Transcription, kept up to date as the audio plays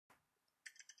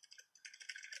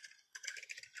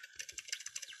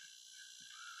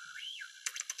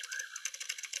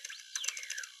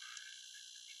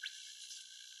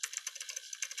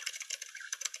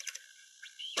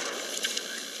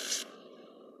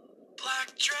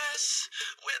dress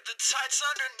with the tights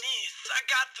underneath. I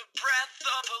got the breath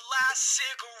of a last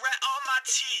cigarette on my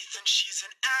teeth. And she's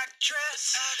an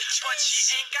actress, but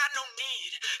she ain't got no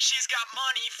need. She's got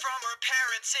money from her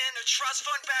parents in a trust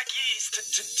fund back east.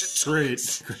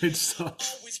 Great stuff.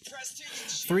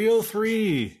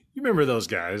 303. You remember those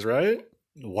guys, right?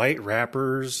 White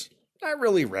rappers. Not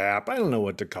really rap. I don't know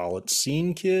what to call it.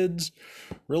 Scene kids.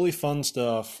 Really fun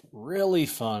stuff. Really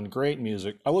fun. Great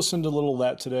music. I listened to a little of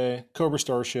that today. Cobra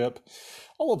Starship.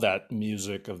 All of that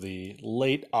music of the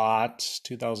late aughts,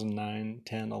 2009,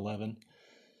 10, 11.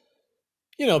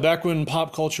 You know, back when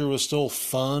pop culture was still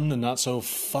fun and not so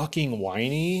fucking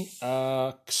whiny.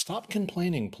 Stop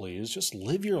complaining, please. Just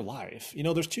live your life. You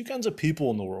know, there's two kinds of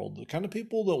people in the world. The kind of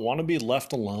people that want to be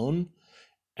left alone,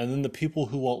 and then the people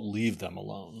who won't leave them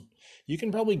alone. You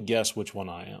can probably guess which one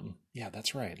I am. Yeah,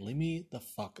 that's right. Leave me the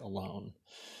fuck alone.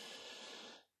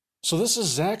 So this is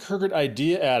Zach Hergert,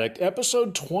 Idea Addict,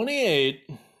 episode 28.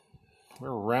 We're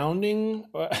rounding,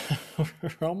 we're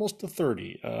almost to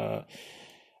 30.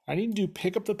 I need to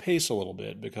pick up the pace a little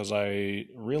bit because I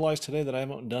realized today that I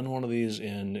haven't done one of these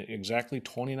in exactly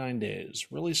 29 days.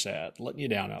 Really sad. Letting you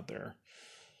down out there.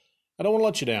 I don't want to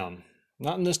let you down.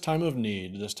 Not in this time of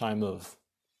need, this time of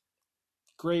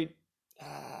great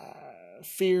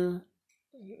fear.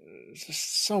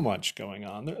 Just so much going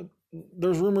on.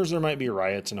 There's rumors there might be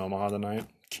riots in Omaha tonight.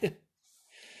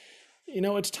 You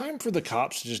know, it's time for the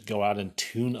cops to just go out and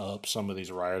tune up some of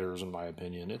these rioters, in my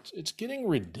opinion. It's getting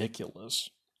ridiculous.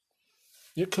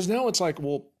 Yeah, because now it's like,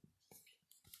 well,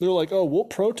 they're like, oh, we'll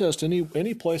protest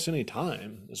any place, any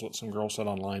time, is what some girl said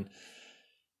online.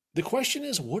 The question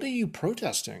is, what are you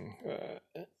protesting?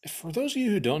 For those of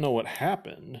you who don't know what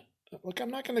happened, look, I'm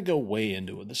not going to go way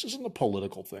into it. This isn't a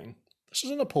political thing. This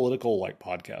isn't a political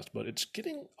podcast, but it's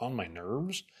getting on my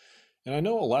nerves. And I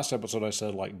know last episode I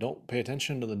said, don't pay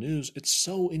attention to the news. It's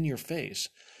so in your face.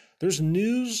 There's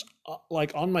news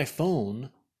on my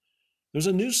phone. There's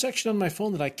a news section on my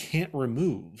phone that I can't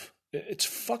remove. It's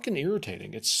fucking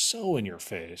irritating. It's so in your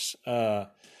face.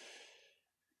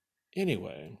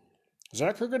 Anyway,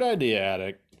 Zach Hergert, Idea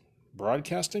Addict,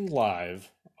 broadcasting live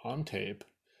on tape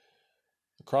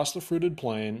across the fruited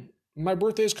plain. My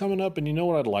birthday's coming up, and you know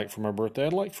what I'd like for my birthday?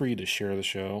 I'd like for you to share the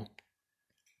show.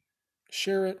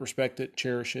 Share it, respect it,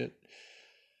 cherish it.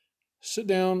 Sit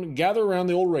down, gather around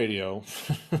the old radio,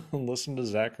 and listen to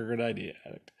Zach Hergert, Idea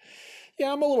Addict.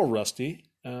 Yeah, I'm a little rusty.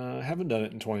 Haven't done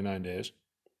it in 29 days.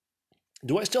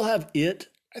 Do I still have it?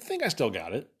 I think I still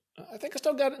got it. I think I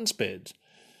still got it in spades.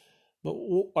 But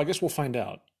I guess we'll find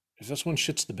out. If this one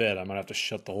shits the bed, I might have to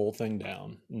shut the whole thing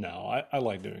down. No, I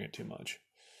like doing it too much.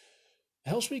 It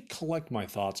helps me collect my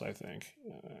thoughts, I think.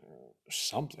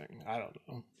 Something. I don't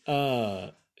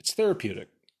know. It's therapeutic.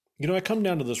 You know, I come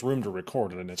down to this room to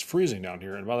record, and it's freezing down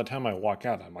here, and by the time I walk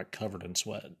out, I'm covered in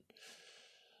sweat.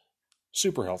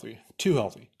 Super healthy. Too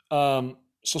healthy. So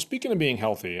speaking of being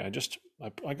healthy, I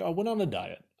went on a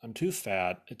diet. I'm too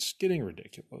fat. It's getting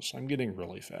ridiculous. I'm getting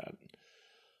really fat.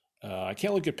 I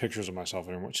can't look at pictures of myself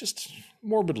anymore. It's just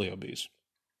morbidly obese.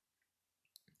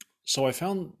 So I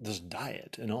found this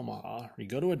diet in Omaha. You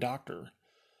go to a doctor.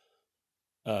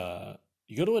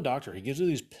 He gives you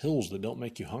these pills that don't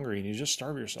make you hungry, and you just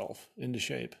starve yourself into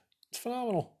shape. It's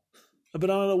phenomenal. I've been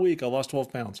on it a week. I lost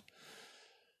 12 pounds.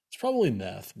 It's probably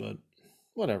meth, but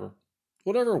whatever.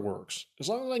 Whatever works. As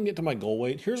long as I can get to my goal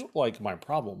weight. Here's my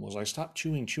problem was I stopped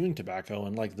chewing tobacco,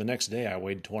 and the next day I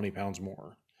weighed 20 pounds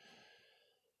more.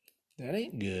 That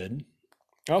ain't good.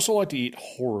 I also like to eat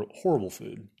horrible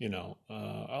food. You know,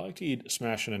 I like to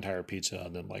smash an entire pizza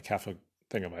and then half a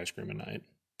thing of ice cream a night.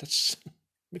 That's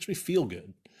makes me feel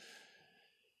good.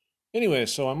 Anyway,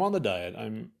 so I'm on the diet.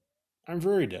 I'm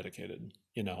very dedicated.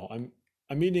 You know,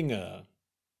 I'm eating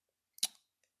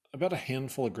about a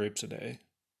handful of grapes a day.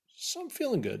 So I'm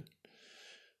feeling good.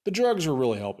 The drugs are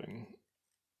really helping.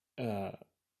 I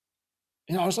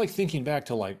was thinking back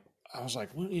to when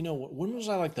was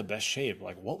I the best shape?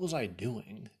 What was I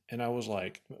doing? And I was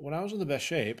when I was in the best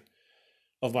shape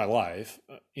of my life,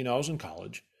 I was in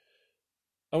college.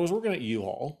 I was working at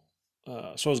U-Haul.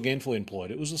 So I was gainfully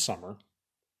employed. It was the summer.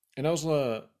 And I was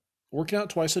working out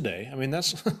twice a day. I mean,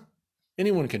 that's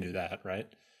anyone can do that, right?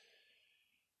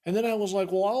 And then I was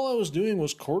all I was doing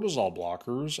was cortisol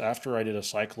blockers after I did a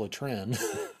cyclotren.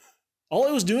 All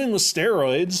I was doing was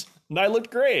steroids, and I looked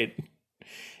great.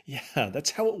 Yeah,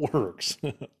 that's how it works.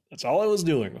 That's all I was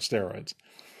doing was steroids.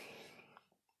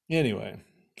 Anyway,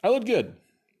 I looked good.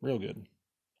 Real good.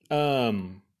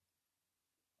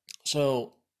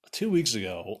 So 2 weeks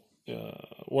ago,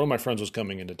 one of my friends was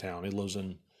coming into town. He lives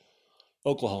in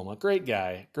Oklahoma. Great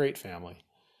guy, great family.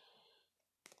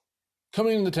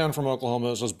 coming into town from Oklahoma.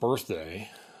 It was his birthday.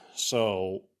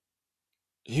 So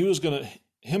he was going to,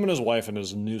 him and his wife and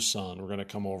his new son were going to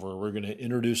come over. We're going to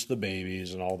introduce the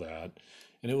babies and all that.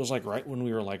 And it was like right when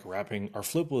we were like wrapping, our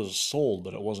flip was sold,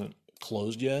 but it wasn't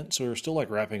closed yet. So we were still like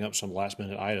wrapping up some last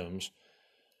minute items.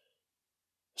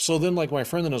 So then like my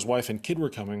friend and his wife and kid were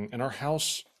coming, and our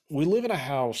house, we live in a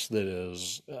house that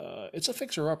is, it's a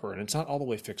fixer upper and it's not all the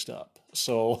way fixed up.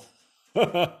 So we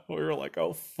were like,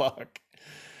 oh fuck.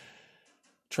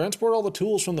 Transport all the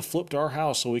tools from the flip to our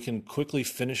house so we can quickly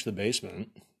finish the basement.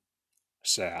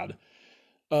 Sad.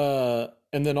 And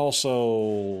then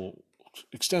also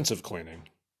extensive cleaning.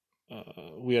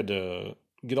 We had to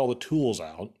get all the tools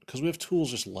out because we have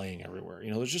tools just laying everywhere.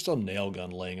 You know, there's just a nail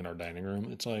gun laying in our dining room.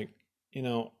 It's like, you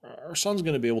know, our son's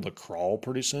going to be able to crawl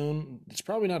pretty soon. It's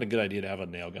probably not a good idea to have a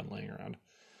nail gun laying around.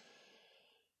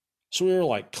 So we were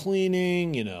like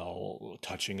cleaning, you know,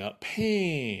 touching up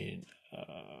paint,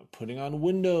 putting on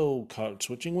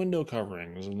switching window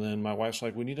coverings. And then my wife's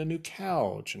like, we need a new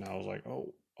couch. And I was like,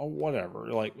 oh, whatever.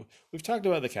 Like, we've talked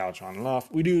about the couch on and off.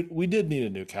 We did need a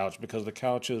new couch because the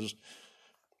couches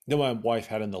that my wife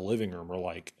had in the living room are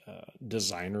like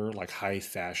designer, like high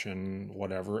fashion,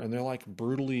 whatever. And they're like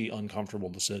brutally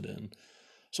uncomfortable to sit in.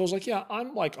 So I was like, yeah,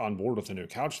 I'm like on board with the new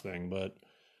couch thing, but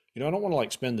you know, I don't want to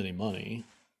like spend any money.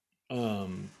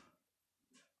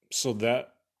 So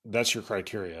that's your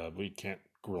criteria. We can't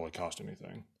really cost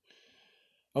anything.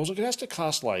 I was like, it has to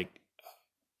cost like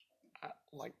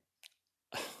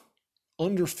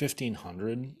under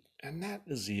 1,500, and that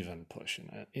is even pushing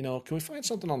it. You know, can we find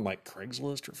something on like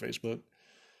Craigslist or Facebook?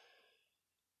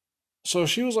 So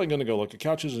she was like going to go look at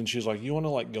couches, and she's like, you want to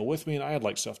like go with me? And I had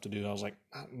like stuff to do. I was like,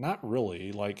 not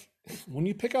really. Like, when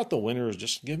you pick out the winners,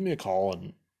 just give me a call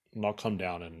and I'll come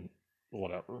down and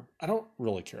whatever. I don't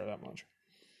really care that much.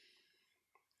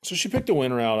 So she picked a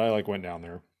winner out. I like went down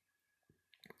there,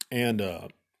 and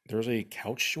there's a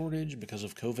couch shortage because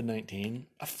of COVID-19.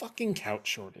 A fucking couch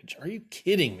shortage. Are you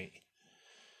kidding me?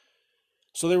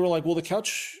 So they were like, well, the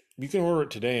couch, you can order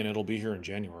it today and it'll be here in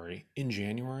January. In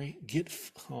January?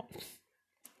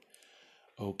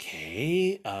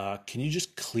 Okay. Can you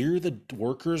just clear the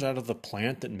workers out of the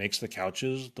plant that makes the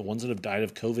couches, the ones that have died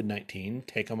of COVID-19,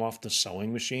 take them off the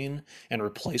sewing machine and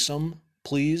replace them,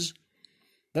 please?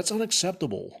 That's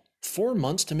unacceptable. 4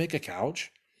 months to make a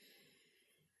couch?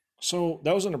 So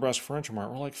that was in Nebraska Furniture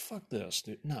Mart. We're like, fuck this,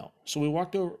 dude. No. So we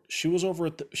walked over. She went over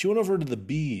to the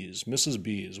B's, Mrs.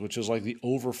 B's, which is like the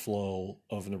overflow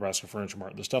of Nebraska Furniture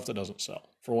Mart, the stuff that doesn't sell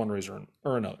for one reason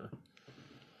or another.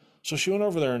 So she went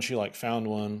over there and she like found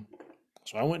one.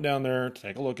 So I went down there to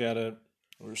take a look at it.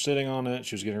 We were sitting on it.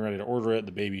 She was getting ready to order it.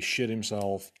 The baby shit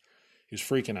himself. He was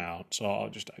freaking out. So I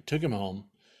took him home.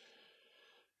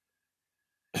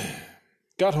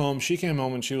 Got home, she came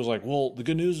home and she was like, well, the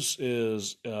good news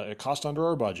is it cost under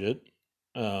our budget,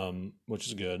 which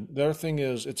is good. The other thing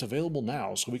is it's available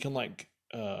now, so we can like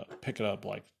pick it up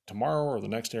like tomorrow or the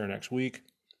next day or next week.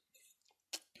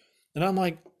 And I'm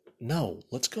like, no,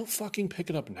 let's go fucking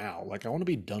pick it up now. Like, I want to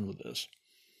be done with this.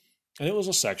 And it was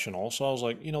a sectional, so I was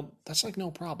like, you know, that's like no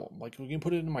problem. Like, we can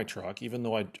put it in my truck, even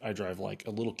though I drive like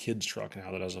a little kid's truck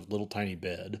now that has a little tiny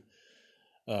bed,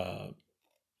 a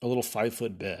little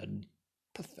 5-foot bed.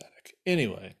 Pathetic.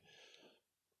 Anyway,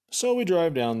 so we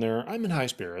drive down there. I'm in high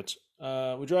spirits.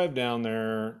 We drive down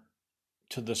there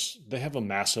to this. They have a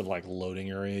massive like loading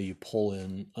area. You pull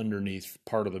in underneath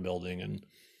part of the building, and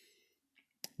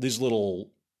these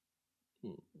little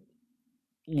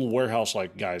warehouse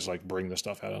like guys like bring the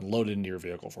stuff out and load it into your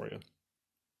vehicle for you.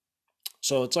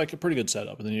 So it's like a pretty good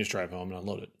setup, and then you just drive home and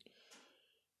unload it.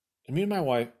 And me and my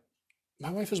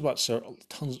wife is about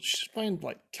tons. She's buying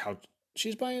like couch.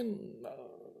 She's buying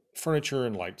furniture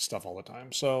and like stuff all the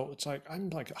time. So it's like I'm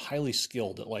like highly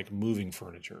skilled at like moving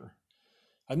furniture.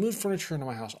 I move furniture into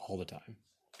my house all the time.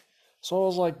 So I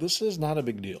was like, this is not a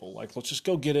big deal. Like, let's just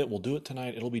go get it. We'll do it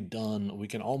tonight. It'll be done. We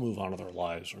can all move on with our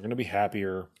lives. We're going to be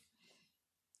happier.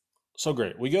 So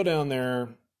great. We go down there.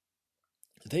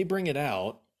 They bring it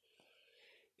out.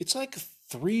 It's like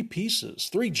 3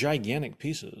 gigantic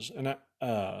pieces. And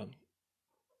I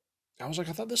was like,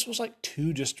 I thought this was like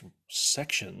 2 just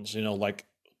sections, you know, like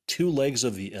 2 legs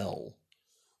of the L.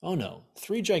 Oh no,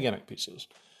 3 gigantic pieces.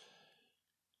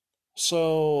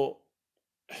 So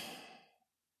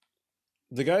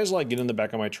the guys like get in the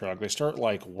back of my truck. They start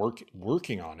like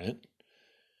working on it.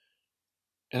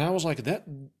 And I was like, that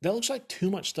looks like too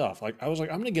much stuff. Like, I was like,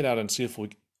 I'm going to get out and see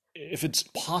if it's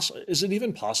possible. Is it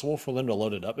even possible for them to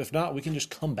load it up? If not, we can just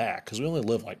come back because we only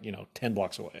live like, 10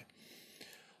 blocks away.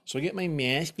 So I get my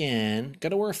mask in. Got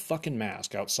to wear a fucking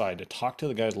mask outside to talk to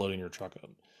the guys loading your truck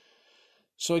up.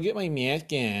 So I get my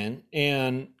mask in,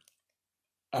 and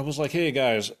I was like, hey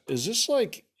guys, is this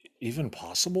like even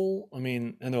possible? I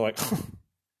mean, and they're like,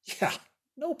 yeah,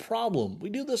 no problem.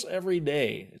 We do this every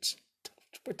day. It's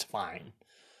fine.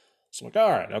 So I'm like,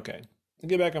 all right, okay. I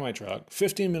get back in my truck.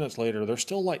 15 minutes later, they're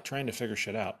still like trying to figure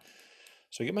shit out.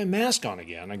 So I get my mask on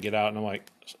again. I get out and I'm like,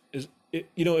 is it,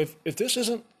 if this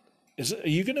isn't, are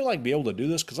you gonna like be able to do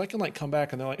this? Because I can like come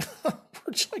back and they're like,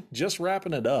 we're just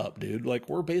wrapping it up, dude. Like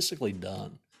we're basically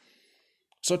done.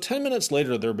 So 10 minutes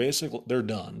later, they're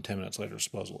done. 10 minutes later,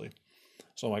 supposedly.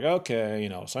 So I'm like, okay,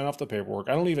 sign off the paperwork.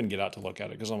 I don't even get out to look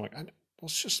at it because I'm like,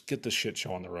 let's just get this shit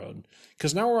show on the road.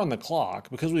 Because now we're on the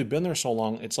clock. Because we've been there so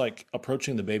long, it's like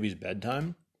approaching the baby's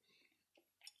bedtime.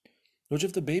 Which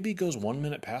if the baby goes 1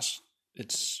 minute past,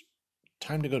 it's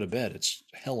time to go to bed. It's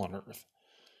hell on earth.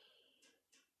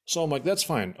 So I'm like, that's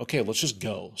fine. Okay, let's just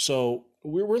go. So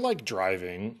we're like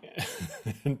driving,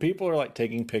 and people are like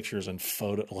taking pictures and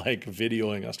like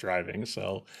videoing us driving.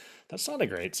 So that's not a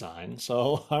great sign.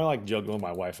 So I like joking with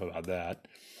my wife about that.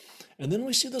 And then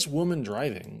we see this woman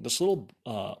driving, this little,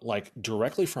 like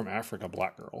directly from Africa,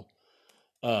 black girl.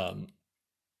 Um,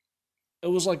 it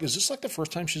was like, is this like the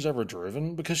first time she's ever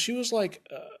driven? Because she was like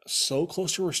so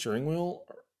close to her steering wheel,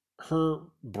 her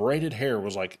braided hair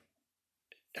was like,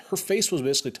 her face was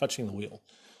basically touching the wheel.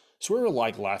 So we were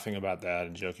like laughing about that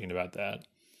and joking about that.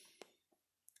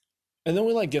 And then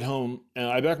we like get home and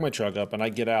I back my truck up and I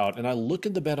get out and I look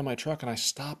at the bed of my truck and I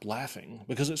stop laughing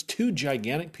because it's two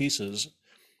gigantic pieces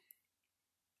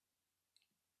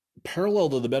parallel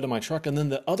to the bed of my truck, and then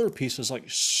the other piece is like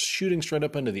shooting straight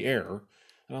up into the air.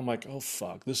 And I'm like, oh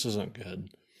fuck, this isn't good.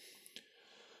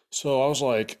 So I was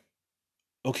like,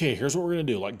 okay, here's what we're gonna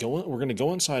do. We're gonna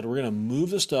go inside. We're gonna move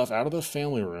the stuff out of the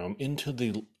family room into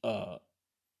the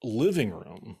living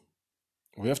room.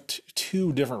 We have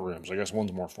two different rooms. I guess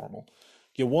one's more formal.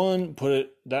 Get one,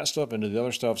 that stuff into the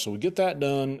other stuff. So we get that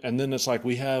done, and then it's like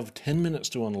we have 10 minutes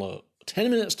to unload. 10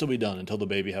 minutes to be done until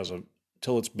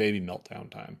it's baby meltdown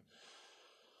time.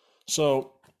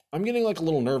 So I'm getting like a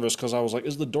little nervous because I was like,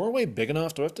 is the doorway big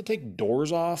enough? Do I have to take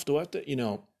doors off? Do I have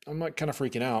to, I'm like kind of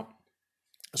freaking out.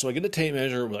 So I get a tape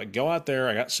measure, like go out there.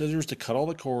 I got scissors to cut all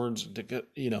the cords to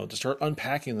get, to start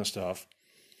unpacking the stuff.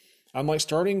 I'm like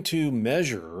starting to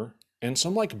measure, and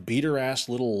some like beater ass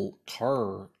little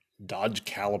car Dodge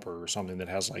Caliber or something that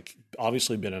has like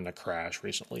obviously been in a crash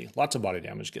recently. Lots of body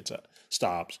damage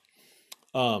stops.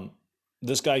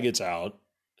 This guy gets out.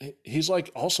 He's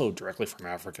like also directly from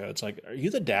Africa. It's like, are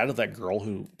you the dad of that girl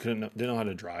who didn't know how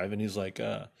to drive? And he's like,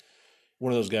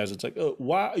 one of those guys that's like, oh,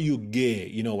 why are you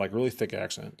gay? Like really thick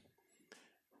accent.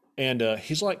 And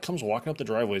he's like, comes walking up the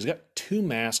driveway. He's got two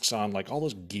masks on, like all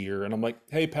this gear. And I'm like,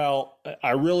 hey, pal,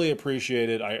 I really appreciate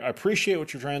it. I appreciate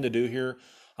what you're trying to do here.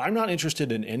 I'm not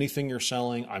interested in anything you're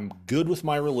selling. I'm good with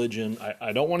my religion.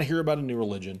 I don't want to hear about a new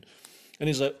religion. And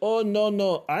he's like, oh,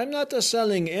 no, I'm not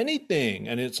selling anything.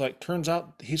 And it's like, turns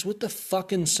out he's with the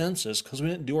fucking census because we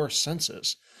didn't do our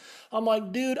census. I'm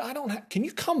like, dude, can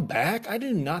you come back? I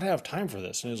do not have time for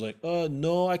this. And he's like,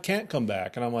 no, I can't come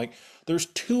back. And I'm like, there's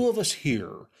two of us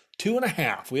here,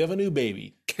 2.5. We have a new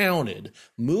baby. Counted.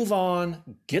 Move on.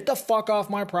 Get the fuck off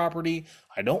my property.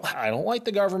 I don't like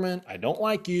the government. I don't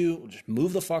like you. Just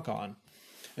move the fuck on.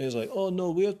 And he's like, oh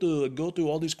no, we have to go through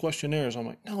all these questionnaires. I'm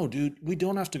like, no, dude, we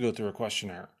don't have to go through a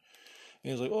questionnaire.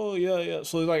 And he's like, oh yeah.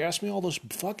 So he like asked me all those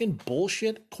fucking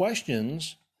bullshit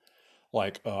questions.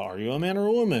 Like, are you a man or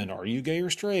a woman? Are you gay or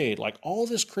straight? Like all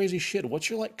this crazy shit. What's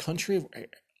your like country of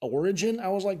origin? I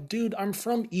was like, dude, I'm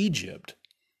from Egypt.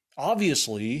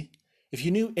 Obviously, if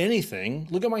you knew anything,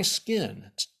 look at my skin.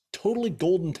 It's totally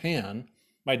golden tan.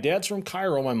 My dad's from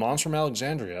Cairo. My mom's from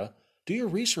Alexandria. Do your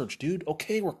research, dude.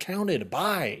 Okay, we're counted.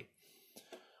 Bye.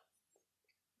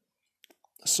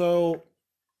 So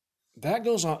that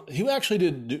goes on. He actually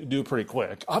did do pretty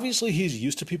quick. Obviously, he's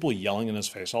used to people yelling in his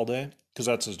face all day because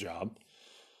that's his job.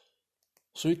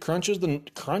 So he crunches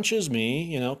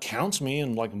me, counts me,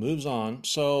 and like moves on.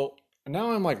 So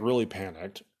now I'm like really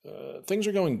panicked. Things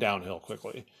are going downhill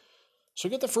quickly. So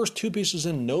we get the first two pieces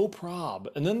in, no prob.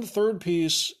 And then the third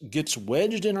piece gets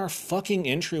wedged in our fucking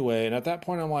entryway. And at that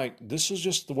point, I'm like, this is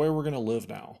just the way we're going to live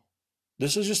now.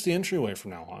 This is just the entryway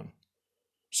from now on.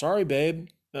 Sorry, babe.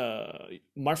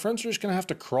 My friends are just going to have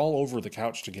to crawl over the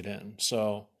couch to get in.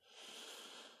 So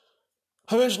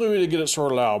eventually we did get it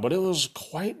sorted out, but it was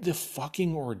quite the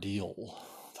fucking ordeal.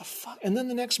 And then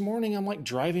the next morning, I'm like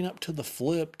driving up to the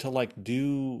flip to like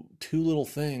do two little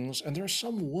things, and there's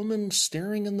some woman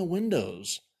staring in the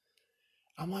windows.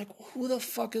 I'm like, who the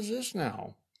fuck is this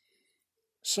now?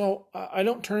 So I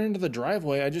don't turn into the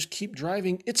driveway. I just keep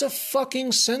driving. It's a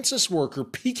fucking census worker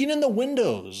peeking in the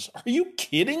windows. Are you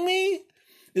kidding me?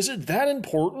 Is it that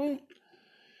important?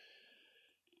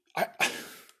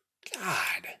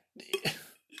 God.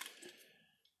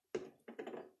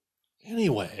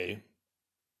 Anyway,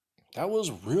 that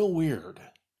was real weird.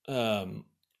 There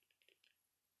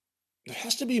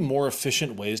has to be more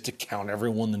efficient ways to count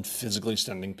everyone than physically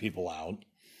sending people out.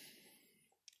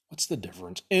 What's the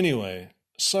difference? Anyway,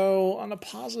 so on a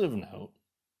positive note,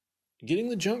 getting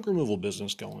the junk removal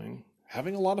business going,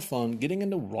 having a lot of fun, getting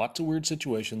into lots of weird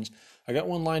situations. I got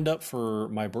one lined up for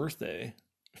my birthday,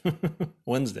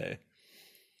 Wednesday.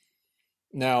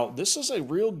 Now, this is a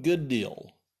real good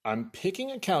deal. I'm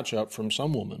picking a couch up from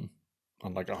some woman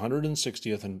on like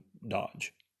 160th and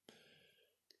Dodge.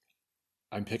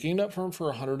 I'm picking it up from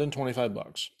for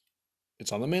 $125.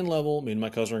 It's on the main level. Me and my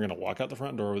cousin are going to walk out the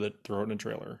front door with it, throw it in a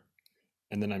trailer.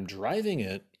 And then I'm driving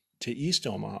it to East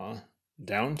Omaha,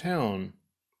 downtown,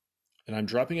 and I'm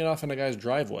dropping it off in a guy's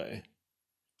driveway.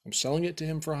 I'm selling it to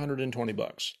him for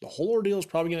 $120. The whole ordeal is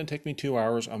probably going to take me 2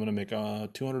 hours. I'm going to make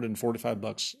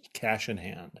 $245 cash in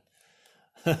hand.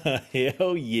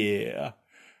 Hell yeah.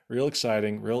 Real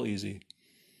exciting, real easy.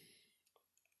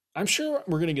 I'm sure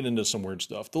we're going to get into some weird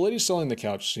stuff. The lady selling the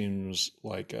couch seems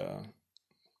like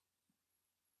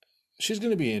she's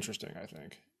going to be interesting, I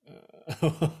think.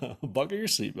 Buckle your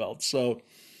seatbelt. So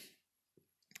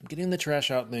I'm getting the trash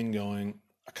out thing going.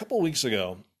 A couple of weeks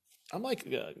ago, I'm like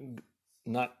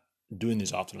not doing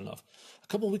these often enough. A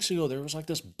couple of weeks ago, there was like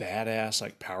this badass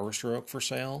like Power Stroke for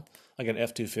sale, like an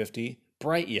F-250,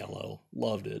 bright yellow,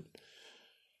 loved it.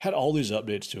 Had all these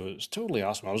updates to it. It was totally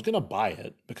awesome. I was gonna buy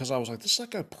it because I was like, this is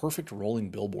like a perfect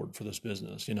rolling billboard for this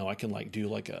business. You know, I can like do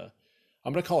like I'm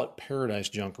gonna call it Paradise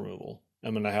Junk Removal.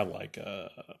 I'm gonna have like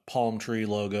a palm tree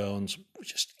logo and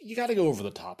just you got to go over the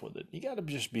top with it. You got to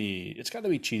just be. It's got to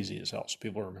be cheesy as hell so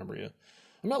people remember you.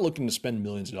 I'm not looking to spend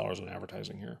millions of dollars on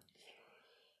advertising here.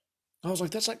 I was like,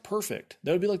 that's like perfect.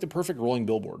 That would be like the perfect rolling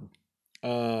billboard.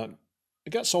 It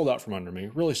got sold out from under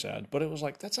me. Really sad, but it was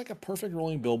like that's like a perfect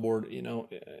rolling billboard. You know,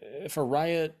 if a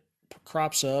riot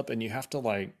crops up and you have to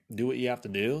like do what you have to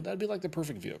do, that'd be like the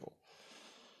perfect vehicle.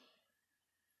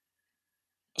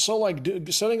 So like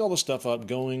setting all the stuff up,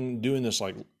 doing this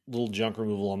like little junk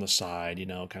removal on the side, you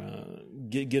know, kind of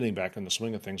getting back in the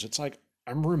swing of things. It's like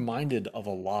I'm reminded of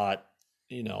a lot.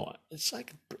 You know, it's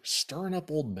like stirring up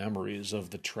old memories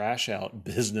of the trash out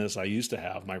business I used to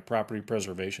have, my property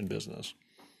preservation business.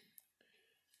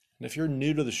 And if you're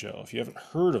new to the show, if you haven't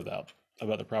heard of that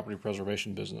about the property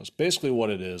preservation business, basically what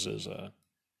it is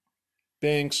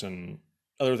banks and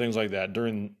other things like that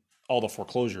during all the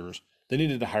foreclosures, they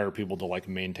needed to hire people to like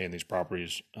maintain these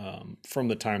properties from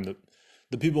the time that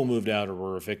the people moved out or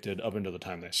were evicted up until the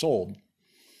time they sold.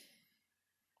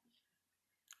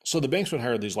 So the banks would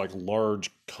hire these like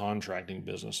large contracting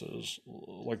businesses,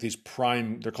 like these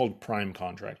prime, they're called prime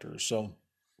contractors. So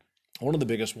one of the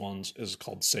biggest ones is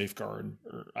called Safeguard,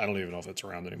 or I don't even know if it's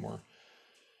around anymore.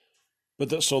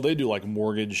 So they do like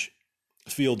mortgage,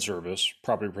 field service,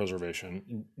 property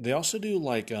preservation. They also do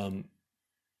like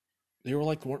they were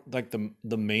like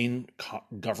the main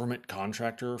government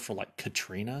contractor for like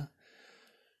Katrina.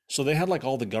 So they had like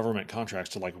all the government contracts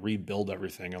to like rebuild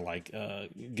everything and like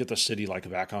get the city like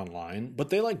back online. But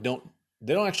they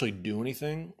don't actually do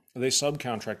anything. They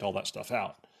subcontract all that stuff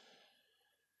out.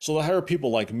 So they hire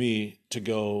people like me to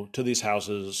go to these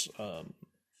houses,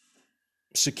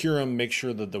 secure them, make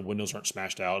sure that the windows aren't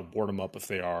smashed out, board them up if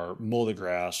they are, mow the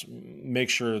grass, make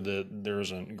sure that there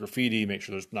isn't graffiti, make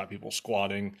sure there's not people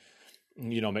squatting,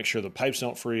 you know, make sure the pipes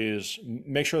don't freeze,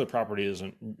 make sure the property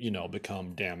isn't, you know,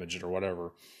 become damaged or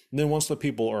whatever. And then once the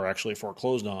people are actually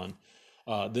foreclosed on,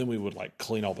 then we would like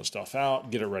clean all the stuff out,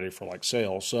 get it ready for like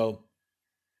sale. So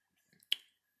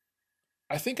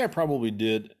I think I probably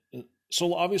did.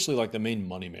 So obviously like the main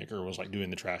moneymaker was like doing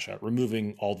the trash out,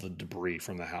 removing all the debris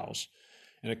from the house.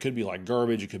 And it could be like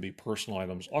garbage, it could be personal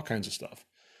items, all kinds of stuff.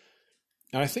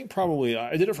 And I think probably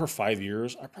I did it for 5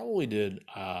 years. I probably did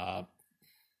I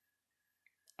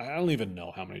don't even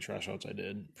know how many trash outs I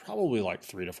did. Probably like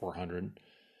 300 to 400.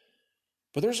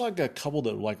 But there's like a couple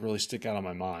that like really stick out on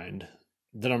my mind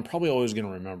that I'm probably always going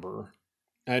to remember.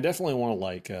 And I definitely want to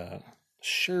like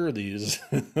share these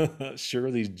share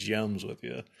these gems with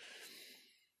you.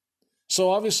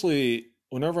 So obviously,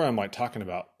 whenever I'm like talking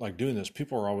about like doing this,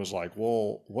 people are always like,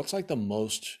 "Well, what's like the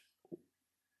most?"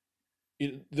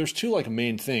 There's two like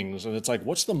main things, and it's like,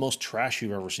 "What's the most trash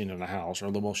you've ever seen in a house,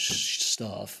 or the most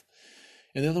stuff?"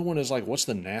 And the other one is like, "What's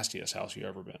the nastiest house you've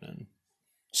ever been in?"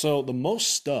 So the most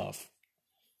stuff,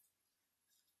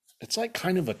 it's like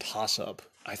kind of a toss up.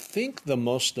 I think the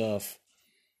most stuff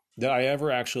that I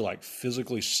ever actually like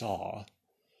physically saw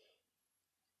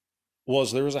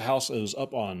was there was a house that was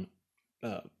up on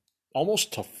uh,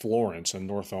 almost to Florence in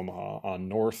North Omaha on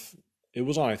North. It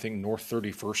was on I think North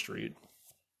 31st Street,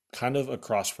 kind of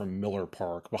across from Miller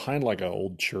Park, behind like an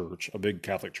old church, a big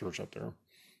Catholic church up there.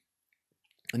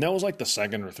 And that was like the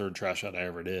second or third trash out I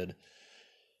ever did.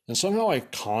 And somehow I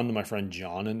conned my friend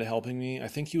John into helping me. I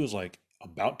think he was like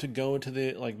about to go into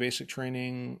the like basic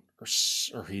training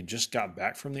or he just got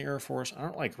back from the Air Force. I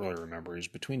don't like really remember. He's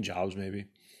between jobs maybe.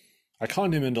 I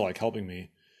conned him into like helping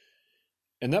me.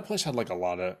 And that place had like a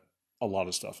lot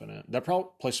of stuff in it. That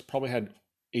place probably had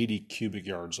 80 cubic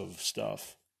yards of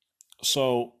stuff.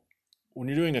 So when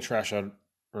you're doing a trash out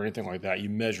or anything like that, you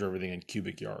measure everything in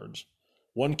cubic yards.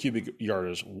 1 cubic yard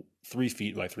is 3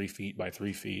 feet by 3 feet by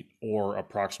 3 feet, or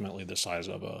approximately the size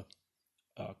of a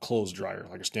clothes dryer,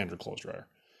 like a standard clothes dryer.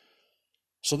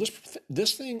 So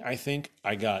this thing, I think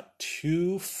I got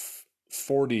two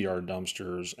 40-yard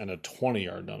dumpsters and a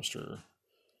 20-yard dumpster.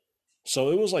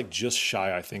 So it was like just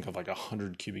shy, I think, of like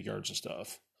 100 cubic yards of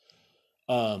stuff.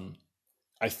 Um,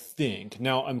 I think.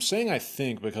 Now I'm saying I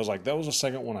think because like that was the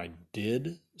second one I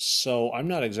did, so I'm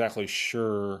not exactly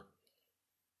sure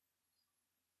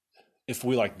if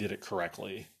we like did it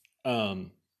correctly.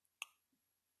 Um,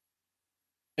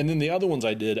 and then the other ones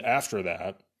I did after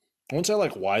that, once I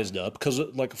like wised up, because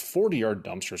like 40-yard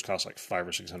dumpsters cost like $500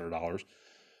 or $600.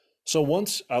 So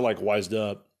once I like wised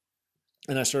up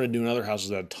and I started doing other houses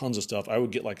that had tons of stuff, I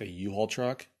would get like a U-Haul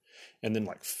truck and then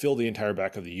like fill the entire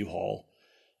back of the U-Haul,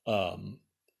 um,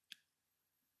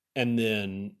 and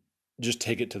then just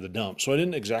take it to the dump. So I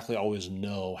didn't exactly always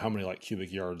know how many like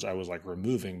cubic yards I was like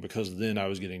removing because then I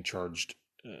was getting charged.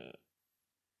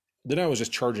 Then I was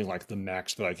just charging like the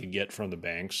max that I could get from the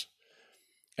banks.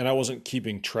 And I wasn't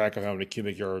keeping track of how many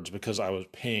cubic yards because I was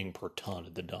paying per ton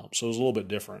at the dump. So it was a little bit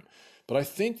different. But I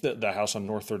think that the house on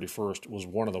North 31st was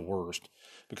one of the worst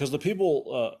because the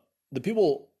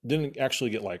people didn't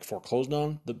actually get like foreclosed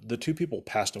on. The two people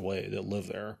passed away that lived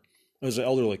there. It was an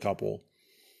elderly couple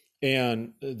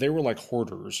and they were like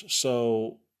hoarders.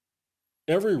 So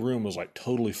every room was like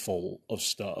totally full of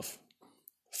stuff,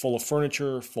 full of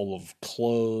furniture, full of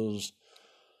clothes,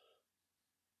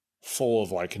 full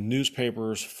of like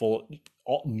newspapers, full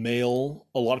of mail.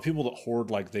 A lot of people that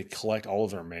hoard like they collect all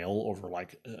of their mail over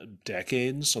like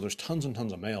decades. So there's tons and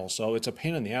tons of mail. So it's a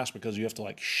pain in the ass because you have to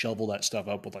like shovel that stuff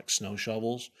up with like snow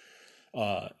shovels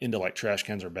into like trash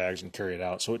cans or bags and carry it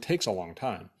out. So it takes a long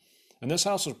time. And this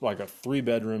house was like a 3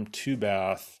 bedroom, 2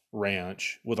 bath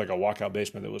ranch with like a walkout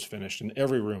basement that was finished, and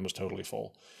every room was totally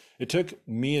full. It took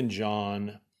me and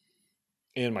John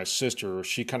and my sister.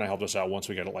 She kind of helped us out once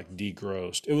we got it like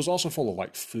degrossed. It was also full of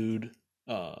like food.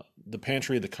 The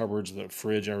pantry, the cupboards, the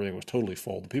fridge, everything was totally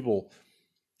full. The people,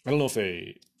 I don't know if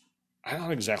they, I'm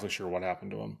not exactly sure what happened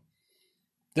to them.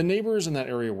 The neighbors in that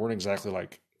area weren't exactly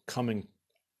like coming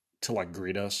to like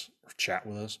greet us or chat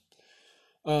with us.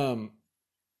 Um,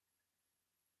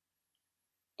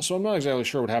 so I'm not exactly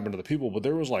sure what happened to the people, but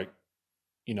there was like,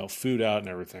 food out and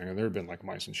everything, and there had been like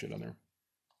mice and shit on there.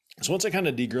 So once I kind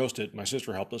of degrossed it, my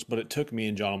sister helped us, but it took me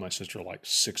and John and my sister like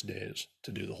 6 days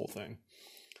to do the whole thing.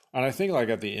 And I think like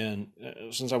at the end,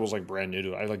 since I was like brand new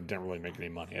to it, I like didn't really make any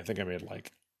money. I think I made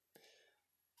like,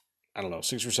 I don't know,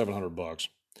 600 or 700 bucks.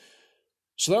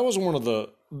 So that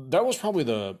was probably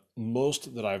the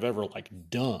most that I've ever like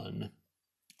done.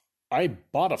 I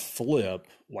bought a flip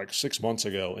like 6 months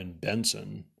ago in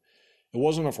Benson. It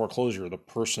wasn't a foreclosure. The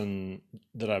person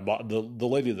that I bought, the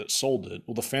lady that sold it,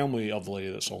 well, the family of the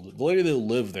lady that sold it, the lady that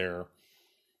lived there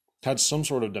had some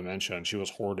sort of dementia and she was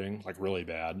hoarding like really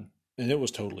bad, and it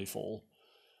was totally full.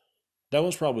 That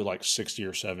was probably like 60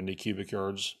 or 70 cubic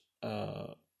yards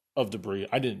of debris.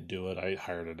 I didn't do it. I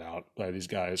hired it out by these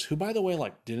guys who, by the way,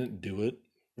 like didn't do it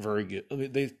very good. I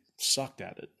mean, they sucked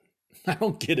at it. I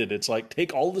don't get it. It's like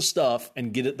take all the stuff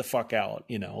and get it the fuck out.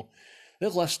 They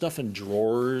left stuff in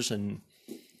drawers and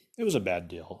it was a bad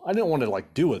deal. I didn't want to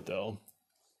like do it though,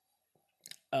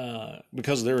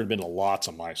 because there had been lots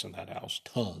of mice in that house,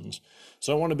 tons.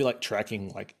 So I want to be like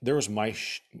tracking, like there was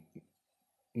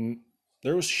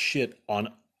shit on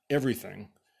everything,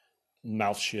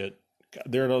 mouth shit.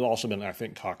 There had also been, I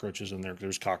think, cockroaches in there.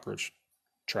 There's cockroach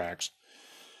tracks.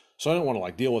 So I didn't want to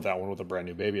like deal with that one with a brand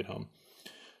new baby at home.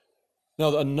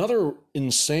 Now, another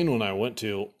insane one I went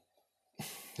to,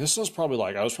 this was probably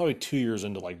like, I was probably 2 years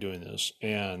into like doing this,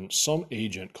 and some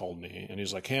agent called me and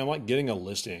he's like, hey, I'm like getting a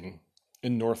listing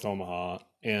in North Omaha,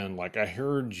 and like I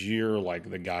heard you're like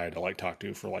the guy to like talk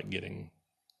to for like getting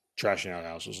trashing out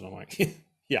houses. And I'm like,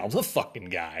 yeah, I'm the fucking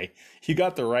guy. You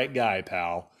got the right guy,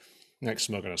 pal. like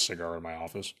smoking a cigar in my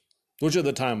office, which at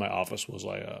the time my office was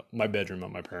like my bedroom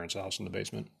at my parents' house in the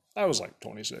basement. I was like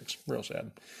 26, real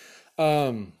sad.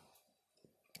 Um,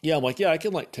 yeah, I'm like, yeah, I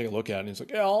can like take a look at it. And he's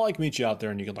like, yeah, I'll like meet you out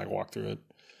there and you can like walk through it.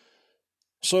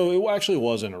 So it actually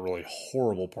was in a really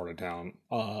horrible part of town,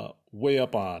 way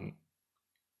up on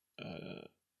uh,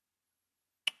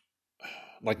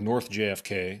 like North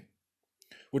JFK,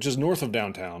 which is north of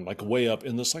downtown, like way up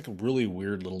in this like really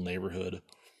weird little neighborhood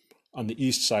on the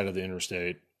east side of the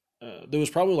interstate. There was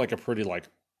probably like a pretty like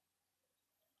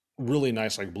really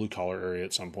nice like blue collar area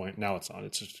at some point. Now it's not.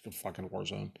 It's just a fucking war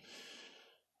zone.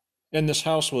 And this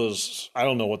house was, I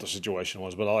don't know what the situation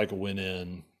was, but I like went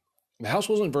in. The house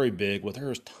wasn't very big, but there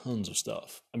was tons of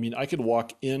stuff. I mean, I could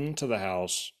walk into the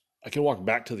house. I could walk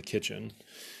back to the kitchen.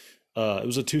 It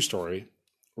was a 2-story,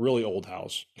 really old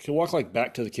house. I could walk like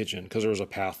back to the kitchen because there was a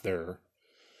path there.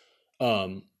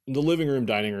 The living room,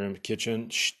 dining room, kitchen,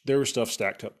 there was stuff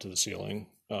stacked up to the ceiling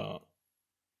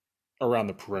around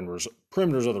the perimeters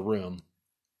of the room.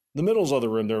 The middles of the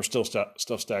room, there was still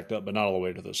stuff stacked up, but not all the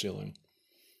way to the ceiling.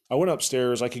 I went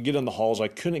upstairs. I could get in the halls. I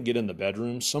couldn't get in the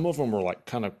bedrooms. Some of them were like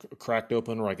kind of cracked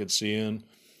open where I could see in.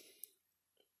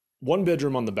 One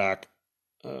bedroom on the back,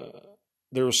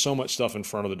 there was so much stuff in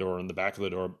front of the door and the back of the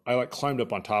door. I like climbed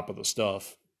up on top of the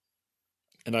stuff,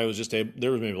 and I was just able.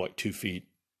 There was maybe like 2 feet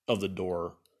of the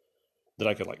door that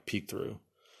I could like peek through.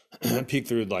 Peek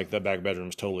through like that back bedroom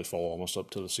is totally full, almost up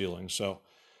to the ceiling. So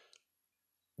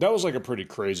that was like a pretty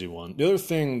crazy one. The other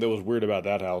thing that was weird about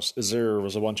that house is there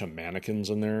was a bunch of mannequins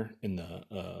in there in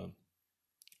the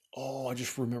oh, I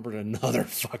just remembered another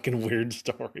fucking weird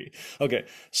story. Okay,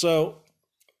 so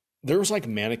there was like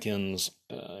mannequins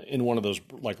in one of those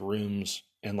like rooms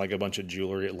and like a bunch of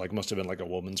jewelry. It like must have been like a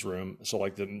woman's room. So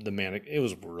like the mannequin, it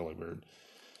was really weird.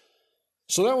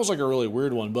 So that was like a really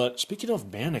weird one. But speaking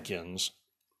of mannequins,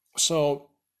 so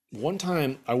one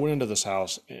time I went into this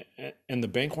house and the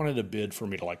bank wanted to bid for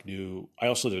me to like do, I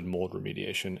also did mold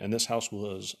remediation, and this house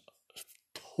was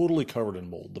totally covered in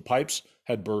mold. The pipes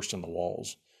had burst in the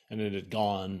walls and it had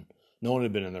gone. No one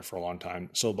had been in there for a long time.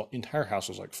 So the entire house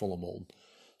was like full of mold.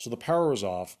 So the power was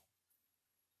off.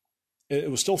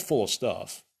 It was still full of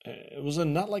stuff. It was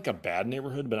in not like a bad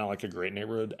neighborhood, but not like a great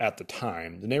neighborhood at the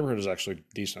time. The neighborhood is actually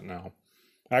decent now.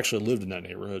 I actually lived in that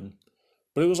neighborhood,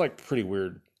 but it was like pretty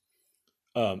weird.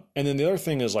 And then the other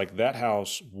thing is like that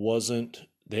house wasn't,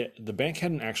 the bank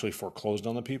hadn't actually foreclosed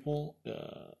on the people.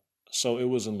 So it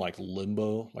was in like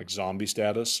limbo, like zombie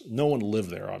status. No one lived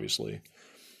there, obviously.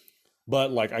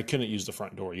 But like I couldn't use the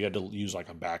front door. You had to use like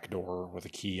a back door with a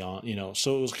key on, you know.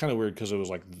 So it was kind of weird because it was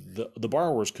like the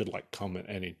borrowers could like come at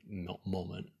any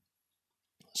moment.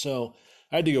 So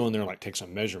I had to go in there and like take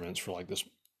some measurements for like this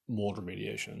mold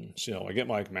remediation. So, you know, I get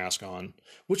my like, mask on,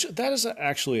 which that is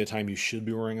actually a time you should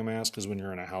be wearing a mask because when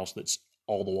you're in a house that's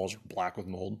all the walls are black with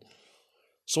mold.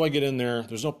 So I get in there,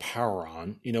 there's no power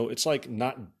on. You know, it's like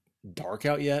not dark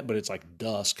out yet, but it's like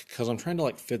dusk because I'm trying to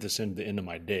like fit this into the end of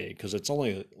my day because it's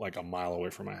only like a mile away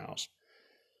from my house.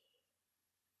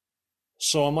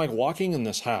 So I'm like walking in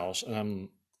this house and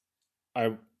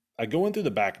I I go in through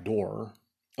the back door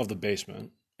of the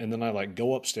basement and then I like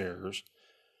go upstairs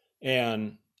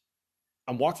and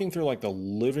I'm walking through like the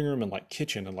living room and like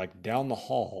kitchen and like down the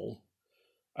hall.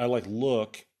 I like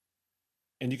look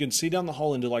and you can see down the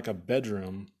hall into like a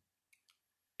bedroom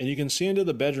and you can see into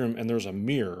the bedroom and there's a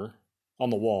mirror on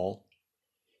the wall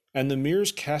and the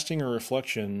mirror's casting a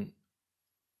reflection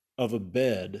of a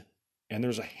bed and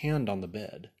there's a hand on the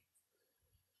bed.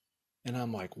 And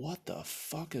I'm like, what the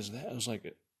fuck is that? I was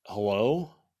like,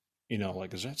 hello? You know,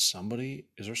 like, is that somebody?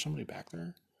 Is there somebody back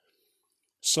there?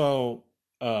 So,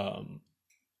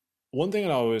 one thing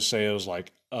I always say is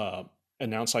like,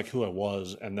 announce like who I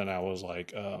was. And then I was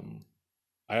like,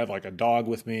 I have like a dog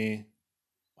with me.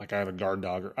 Like I have a guard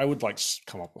dog, or I would like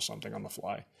come up with something on the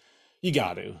fly. You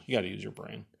got to use your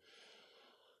brain.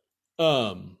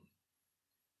 Um,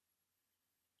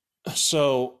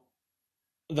 so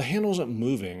the hand wasn't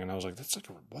moving, and I was like, "That's like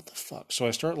what the fuck?" So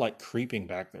I start like creeping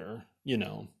back there. You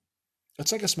know,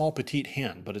 it's like a small petite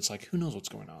hand, but it's like who knows what's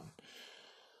going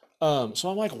on.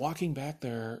 So I'm like walking back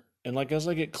there, and like as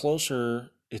I get closer,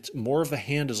 it's more of the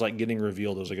hand is like getting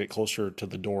revealed as I get closer to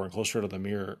the door and closer to the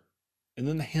mirror, and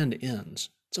then the hand ends.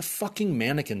 It's a fucking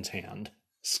mannequin's hand.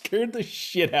 Scared the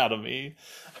shit out of me.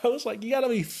 I was like, you gotta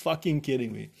be fucking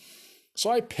kidding me.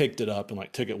 So I picked it up and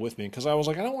like took it with me because I was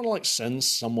like, I don't want to like send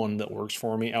someone that works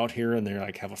for me out here and they're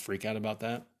like have a freak out about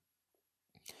that.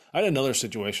 I had another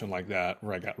situation like that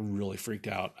where I got really freaked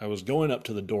out. I was going up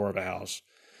to the door of a house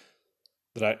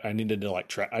that I needed to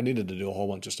like I needed to do a whole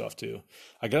bunch of stuff too.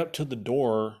 I got up to the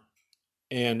door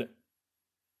and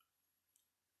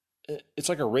it's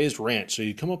like a raised ranch. So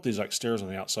you come up these like stairs on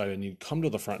the outside and you come to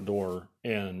the front door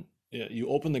and you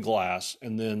open the glass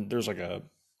and then there's like a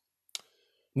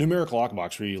numeric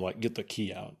lockbox where you like get the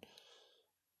key out.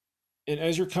 And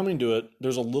as you're coming to it,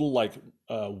 there's a little like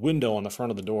window on the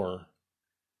front of the door.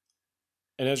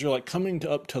 And as you're like coming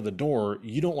up to the door,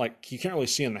 you can't really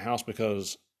see in the house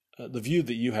because the view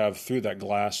that you have through that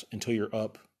glass until you're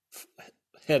up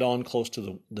head on close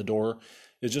to the door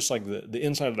is just like the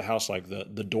inside of the house, like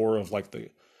the door of like the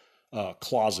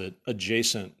closet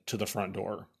adjacent to the front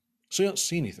door. So you don't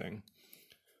see anything.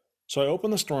 So I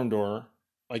open the storm door.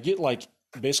 I get like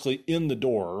basically in the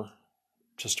door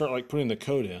to start like putting the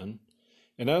code in.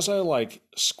 And as I like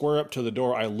square up to the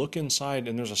door, I look inside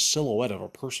and there's a silhouette of a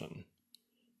person.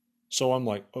 So I'm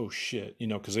like, oh shit,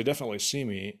 because they definitely see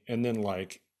me. And then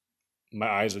like my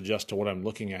eyes adjust to what I'm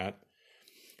looking at.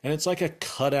 And it's like a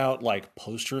cutout like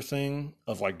poster thing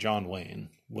of like John Wayne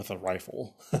with a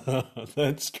rifle.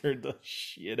 That scared the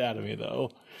shit out of me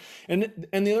though. And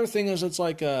the other thing is it's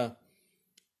like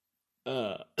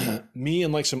me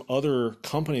and like some other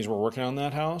companies were working on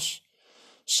that house.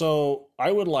 So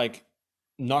I would like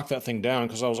knock that thing down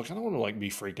because I was like, I don't want to like be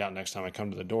freaked out next time I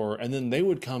come to the door. And then they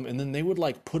would come and then they would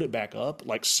like put it back up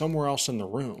like somewhere else in the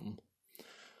room.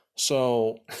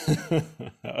 So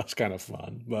that was kind of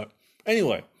fun. But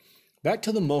anyway, back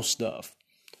to the most stuff.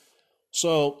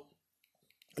 So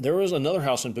there was another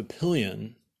house in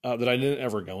Papillion that I didn't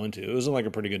ever go into. It was in like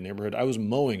a pretty good neighborhood. I was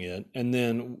mowing it. And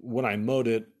then when I mowed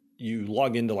it, you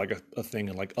log into like a thing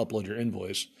and like upload your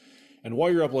invoice. And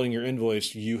while you're uploading your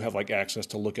invoice, you have like access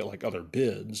to look at like other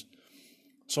bids.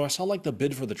 So I saw like the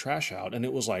bid for the trash out and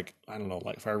it was like, I don't know,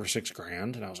 like $5 or $6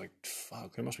 grand. And I was like,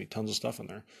 fuck, there must be tons of stuff in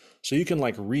there. So you can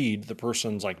like read the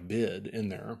person's like bid in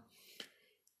there.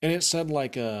 And it said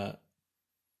like, you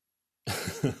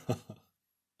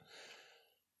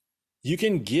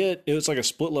can get, it was like a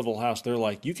split level house. They're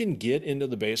like, you can get into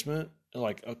the basement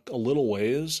like a little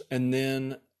ways and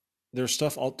then there's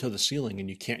stuff all to the ceiling and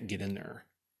you can't get in there.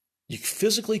 You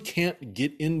physically can't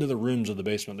get into the rooms of the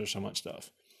basement. There's so much stuff.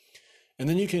 And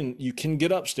then you can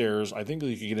get upstairs. I think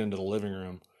you can get into the living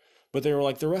room. But they were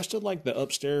like, the rest of like the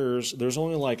upstairs, there's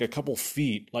only like a couple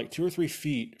feet, like 2 or 3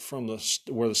 feet from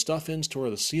where the stuff ends to where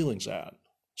the ceiling's at.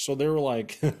 So they were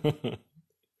like, the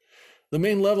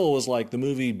main level was like the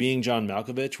movie Being John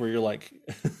Malkovich, where you're like,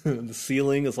 the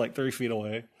ceiling is like 30 feet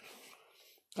away.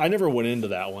 I never went into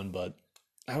that one, but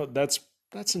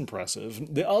that's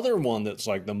impressive. The other one that's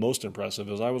like the most impressive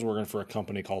is I was working for a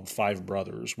company called Five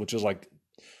Brothers, which is like,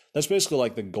 that's basically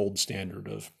like the gold standard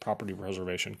of property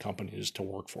preservation companies to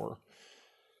work for.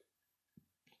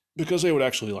 Because they would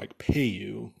actually like pay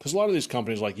you. Because a lot of these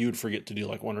companies, like you would forget to do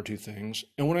like 1 or 2 things.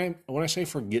 And when I say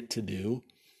forget to do,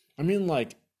 I mean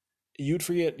like you'd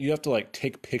forget, you have to like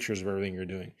take pictures of everything you're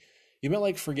doing. You might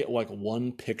like forget like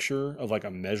one picture of like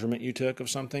a measurement you took of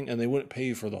something and they wouldn't pay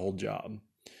you for the whole job.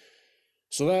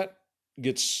 So that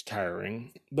gets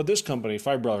tiring. But this company,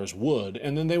 Five Brothers, would,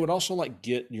 and then they would also like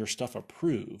get your stuff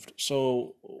approved.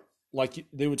 So like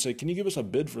they would say, can you give us a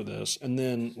bid for this? And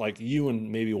then like you and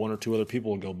maybe 1 or 2 other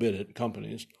people would go bid it,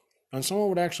 companies, and someone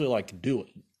would actually like do it.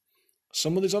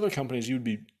 Some of these other companies you'd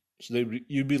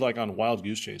be like on wild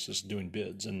goose chases doing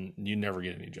bids and you never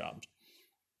get any jobs.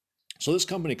 So this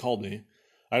company called me.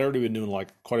 I'd already been doing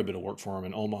like quite a bit of work for them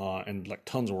in Omaha and like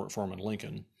tons of work for them in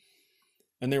Lincoln.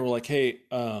 And they were like, hey,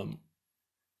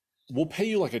 we'll pay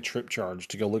you like a trip charge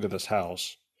to go look at this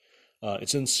house.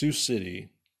 It's in Sioux City,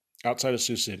 outside of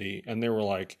Sioux City. And they were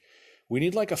like, we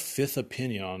need like a 5th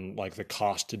opinion on like the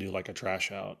cost to do like a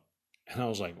trash out. And I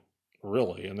was like,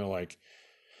 really? And they're like,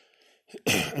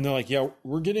 yeah,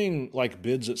 we're getting like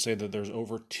bids that say that there's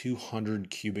over 200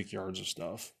 cubic yards of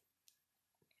stuff.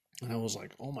 And I was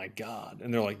like, oh my God.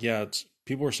 And they're like, yeah,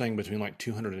 people are saying between like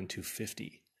 200 and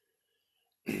 250.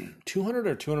 200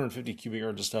 or 250 cubic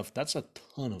yards of stuff, that's a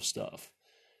ton of stuff.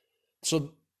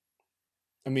 So,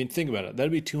 I mean, think about it.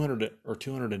 That'd be 200 or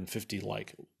 250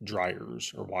 like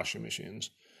dryers or washing machines.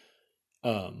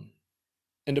 And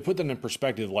to put that in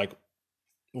perspective, like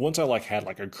once I like had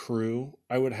like a crew,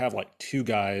 I would have like 2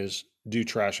 guys do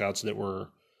trash outs that were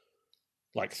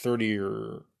like 30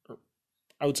 or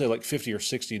I would say like 50 or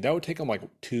 60. That would take them like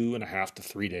 2.5 to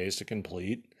 3 days to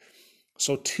complete.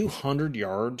 So 200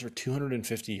 yards or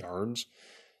 250 yards,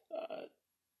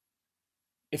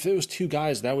 if it was 2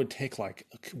 guys, that would take like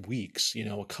weeks,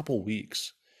 a couple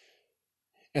weeks.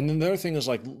 And then the other thing is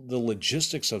like the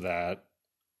logistics of that,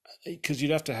 because you'd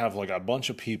have to have like a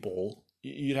bunch of people.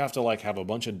 You'd have to like have a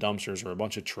bunch of dumpsters or a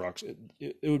bunch of trucks.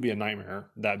 It would be a nightmare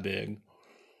that big.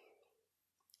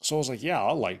 So I was like, yeah,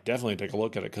 I'll like definitely take a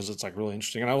look at it because it's like really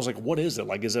interesting. And I was like, what is it?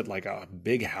 Like, is it like a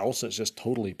big house that's just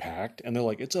totally packed? And they're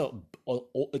like, it's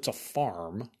a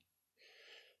farm.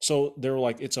 So they're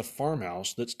like, it's a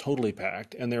farmhouse that's totally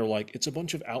packed. And they're like, it's a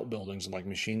bunch of outbuildings and like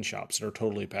machine shops that are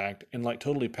totally packed and like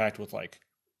totally packed with like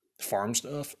farm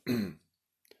stuff.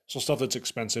 So stuff that's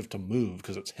expensive to move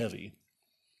because it's heavy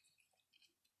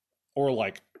or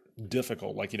like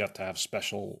difficult. Like you'd have to have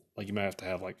special, like you might have to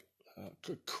have like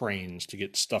cranes to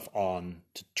get stuff on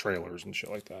to trailers and shit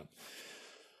like that.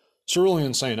 It's really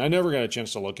insane. I never got a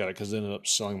chance to look at it because they ended up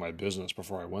selling my business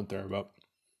before I went there. But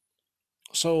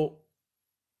so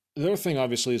the other thing,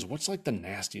 obviously, is what's like the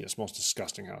nastiest, most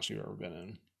disgusting house you've ever been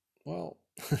in? Well,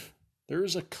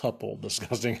 there's a couple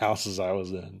disgusting houses I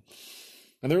was in.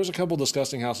 And there was a couple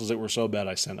disgusting houses that were so bad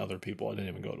I sent other people. I didn't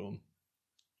even go to them.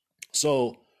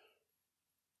 So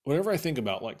whenever I think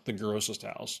about like the grossest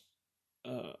house,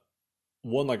 uh,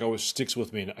 one like always sticks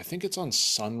with me. And I think it's on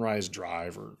Sunrise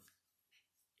Drive or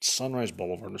Sunrise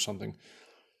Boulevard or something.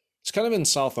 It's kind of in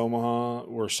South Omaha,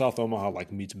 where South Omaha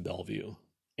like meets Bellevue,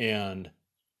 and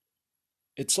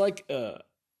it's like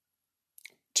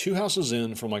two houses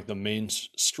in from like the main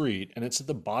street, and it's at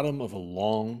the bottom of a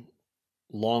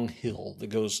long hill that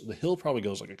goes. The hill probably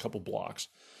goes like a couple blocks,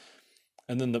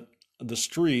 and then the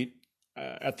street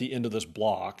at the end of this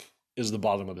block is the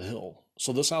bottom of the hill.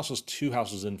 So this house is two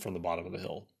houses in from the bottom of the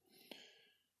hill.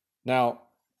 Now,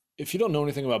 if you don't know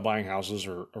anything about buying houses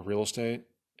or real estate,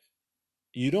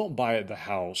 you don't buy the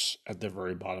house at the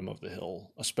very bottom of the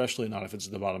hill, especially not if it's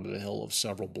at the bottom of the hill of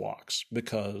several blocks,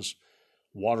 because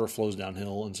water flows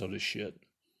downhill and so does shit.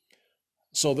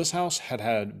 So this house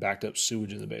had backed up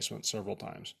sewage in the basement several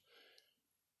times.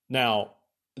 Now,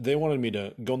 they wanted me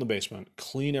to go in the basement,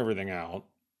 clean everything out,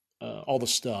 all the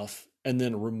stuff, and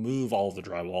then remove all of the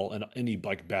drywall and any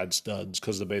like bad studs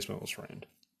because the basement was framed.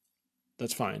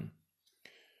 That's fine.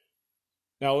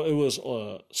 Now it was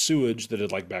sewage that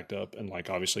had like backed up and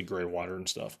like obviously gray water and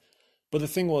stuff. But the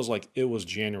thing was like it was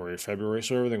January, February,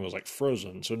 so everything was like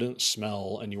frozen, so it didn't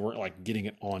smell and you weren't like getting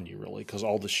it on you really because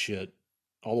all the shit,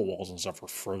 all the walls and stuff were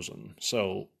frozen.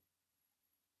 So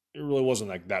it really wasn't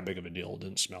like that big of a deal. It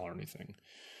didn't smell or anything.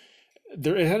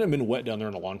 It hadn't been wet down there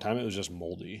in a long time. It was just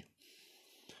moldy.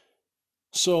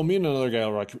 So me and another guy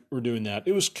were doing that.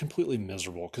 It was completely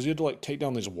miserable because you had to like take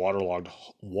down these waterlogged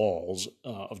walls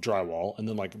of drywall and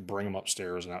then like bring them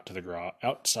upstairs and out to the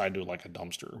outside to like a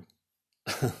dumpster.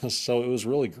 So it was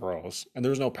really gross, and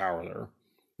there's no power there.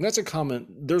 And that's a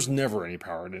comment. There's never any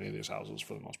power in any of these houses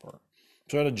for the most part.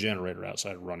 So I had a generator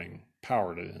outside running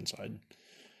power to the inside.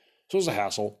 So it was a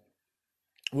hassle.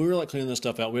 We were like cleaning this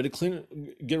stuff out. We had to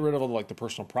get rid of all like the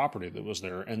personal property that was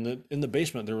there. And in the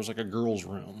basement, there was like a girl's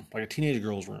room, like a teenage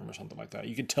girl's room or something like that.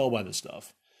 You could tell by the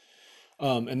stuff.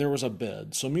 And there was a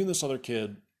bed. So me and this other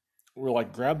kid were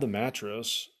like, grab the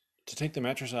mattress. To take the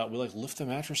mattress out, we like lift the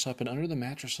mattress up, and under the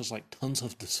mattress is like tons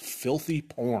of this filthy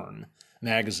porn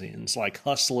magazines, like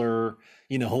Hustler,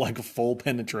 like full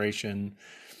penetration.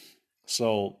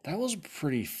 So that was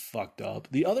pretty fucked up.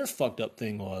 The other fucked up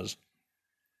thing was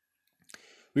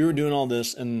we were doing all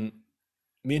this, and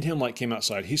me and him like came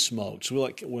outside. He smoked, so we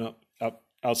like went up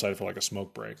outside for like a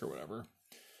smoke break or whatever.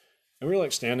 And we were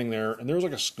like standing there, and there was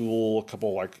like a school, a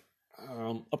couple like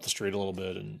up the street a little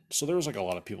bit, and so there was like a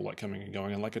lot of people like coming and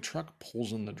going, and like a truck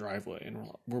pulls in the driveway, and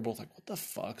we're both like, what the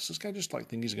fuck? Does this guy just like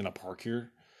think he's gonna park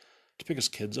here to pick his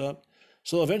kids up?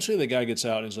 So eventually the guy gets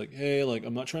out and he's like, hey, like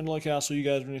I'm not trying to like hassle you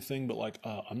guys or anything, but like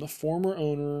I'm the former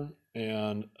owner,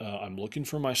 and I'm looking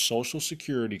for my social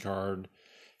security card.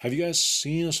 Have you guys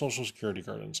seen a social security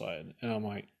card inside? And I'm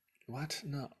like, what?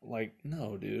 No, like,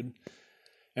 no, dude.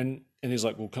 And he's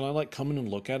like, well, can I like come in and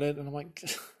look at it? And I'm like,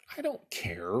 I don't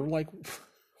care. Like,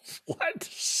 what?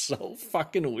 So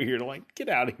fucking weird. I'm like, get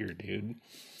out of here, dude.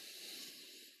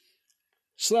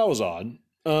 So that was odd.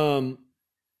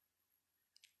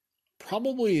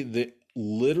 Probably the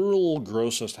literal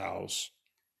grossest house.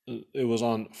 It was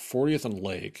on 40th and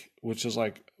Lake, which is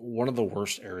like one of the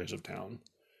worst areas of town.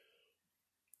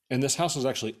 And this house is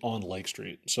actually on Lake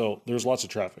Street. So there's lots of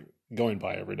traffic going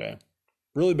by every day.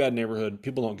 Really bad neighborhood.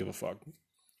 People don't give a fuck.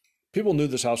 People knew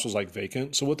this house was like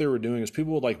vacant. So what they were doing is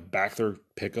people would like back their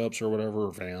pickups or whatever,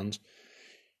 or vans.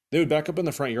 They would back up in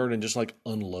the front yard and just like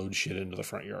unload shit into the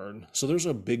front yard. So there's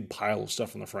a big pile of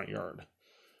stuff in the front yard.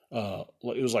 It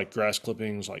was like grass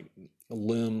clippings, like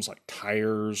limbs, like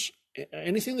tires,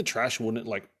 anything the trash wouldn't,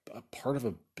 like a part of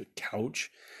a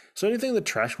couch. So anything the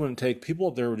trash wouldn't take, people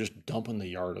up there were just dumping the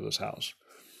yard of this house.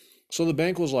 So the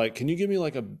bank was like, can you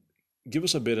give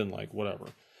us a bid in like whatever.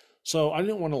 So I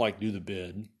didn't want to like do the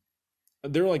bid.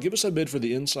 They were like, give us a bid for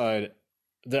the inside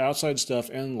the outside stuff,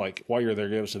 and like while you're there,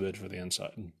 give us a bid for the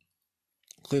inside.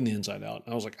 Clean the inside out.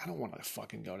 And I was like, I don't want to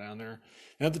fucking go down there.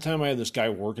 And at the time, I had this guy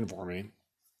working for me,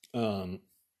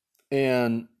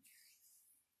 and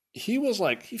he was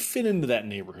like, he fit into that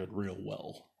neighborhood real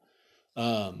well.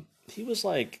 He was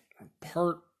like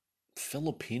part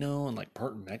Filipino and like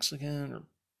part Mexican or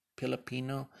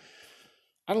Filipino.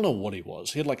 I don't know what he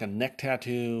was. He had like a neck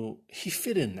tattoo. He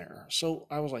fit in there. So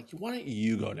I was like, why don't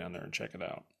you go down there and check it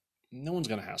out? No one's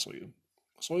going to hassle you.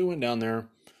 So we went down there,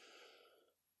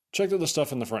 checked out the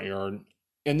stuff in the front yard.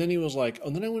 And then he was like, oh,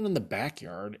 then I went in the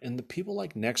backyard, and the people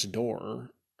like next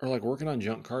door are like working on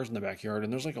junk cars in the backyard.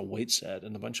 And there's like a weight set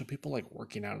and a bunch of people like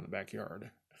working out in the backyard.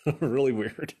 Really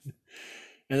weird.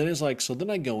 And then he's like, so then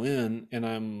I go in and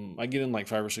I get in like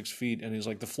 5 or 6 feet, and he's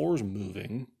like, the floor's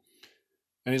moving.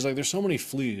 And he's like, there's so many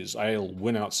fleas. I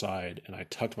went outside and I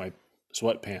tucked my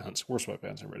sweatpants. Wear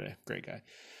sweatpants every day. Great guy.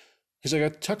 He's like, I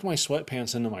tucked my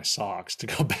sweatpants into my socks to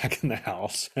go back in the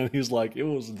house. And he's like, it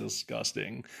was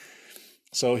disgusting.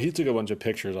 So he took a bunch of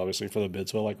pictures, obviously, for the bid.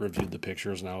 So I like reviewed the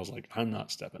pictures, and I was like, I'm not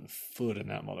stepping foot in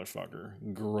that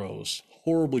motherfucker. Gross.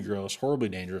 Horribly gross. Horribly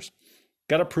dangerous.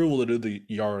 Got approval to do the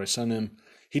yard. I sent him.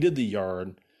 He did the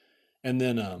yard. And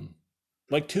then,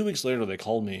 like 2 weeks later, they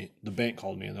called me, the bank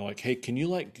called me, and they're like, hey, can you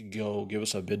like go give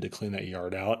us a bid to clean that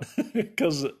yard out?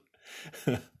 Because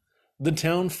the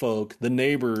town folk, the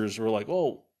neighbors were like,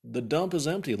 oh, the dump is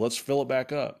empty. Let's fill it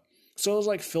back up. So it was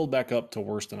like filled back up to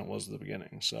worse than it was at the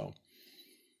beginning. So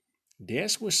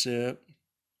that's what's up.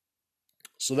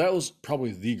 So that was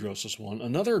probably the grossest one.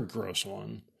 Another gross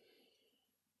one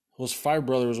was Five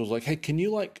Brothers was like, hey, can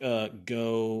you like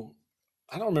go...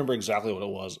 I don't remember exactly what it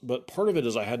was, but part of it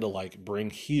is I had to like bring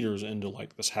heaters into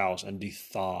like this house and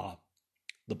de-thaw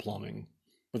the plumbing,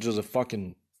 which is a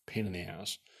fucking pain in the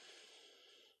ass.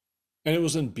 And it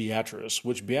was in Beatrice,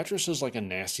 which Beatrice is like a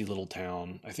nasty little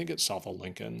town. I think it's south of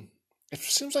Lincoln. It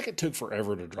seems like it took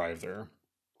forever to drive there.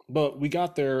 But we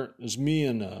got there. It was me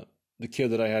and the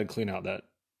kid that I had clean out that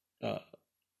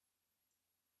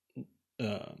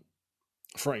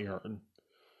front yard.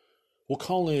 We'll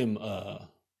call him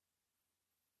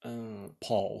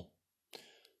Paul.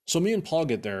 So me and Paul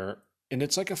get there, and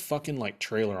it's like a fucking like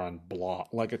trailer on block,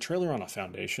 like a trailer on a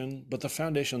foundation, but the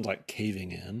foundation's like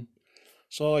caving in.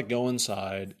 So I like go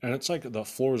inside, and it's like the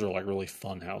floors are like really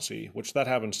fun housey, which that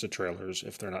happens to trailers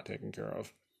if they're not taken care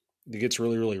of. It gets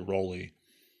really, really rolly.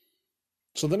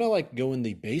 So then I like go in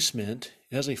the basement.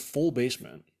 It has a full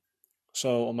basement.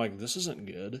 So I'm like, this isn't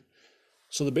good.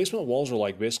 So the basement walls are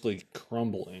like basically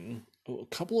crumbling. A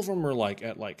couple of them are like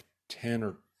at like 10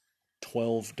 or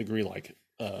 12 degree like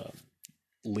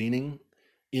leaning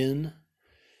in.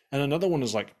 And another one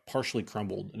is like partially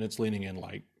crumbled, and it's leaning in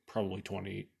like probably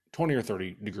 20 or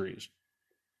 30 degrees.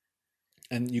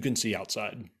 And you can see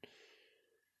outside.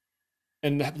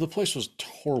 And the place was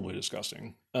horribly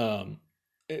disgusting.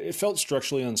 It felt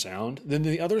structurally unsound. Then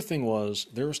the other thing was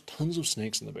there was tons of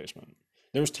snakes in the basement.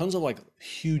 There was tons of like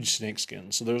huge snake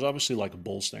skins. So there was obviously like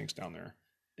bull snakes down there.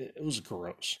 It was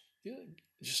gross.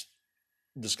 Just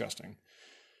disgusting.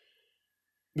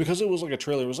 Because it was like a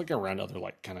trailer, it was like around other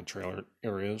like kind of trailer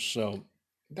areas. So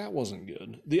that wasn't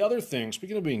good. The other thing,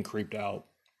 speaking of being creeped out,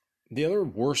 the other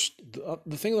worst,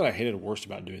 the thing that I hated worst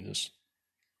about doing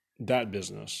that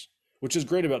business, which is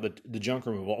great about the junk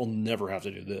removal, I'll never have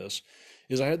to do this,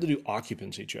 is I had to do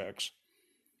occupancy checks.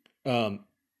 So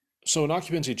an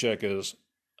occupancy check is,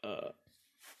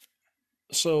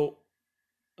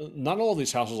 not all of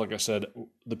these houses, like I said,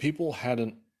 the people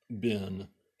hadn't been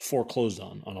foreclosed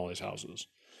on all these houses.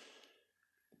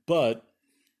 But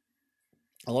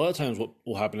a lot of times what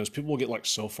will happen is people will get like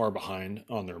so far behind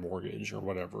on their mortgage or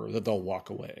whatever that they'll walk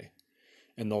away.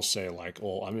 And they'll say like,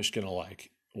 well, I'm just going to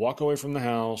like walk away from the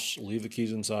house, leave the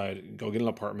keys inside, go get an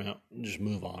apartment, and just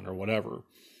move on or whatever.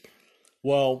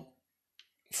 Well,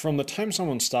 from the time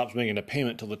someone stops making a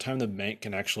payment till the time the bank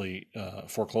can actually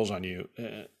foreclose on you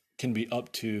can be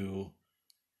up to,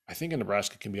 I think in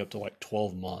Nebraska can be up to like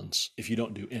 12 months if you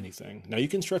don't do anything. Now you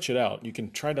can stretch it out. You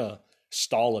can try to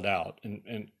stall it out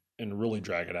and really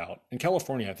drag it out. In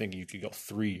California, I think you could go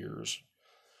 3 years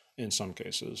in some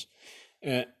cases.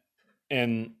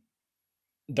 And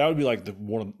that would be like that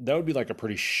would be like a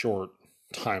pretty short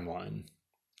timeline.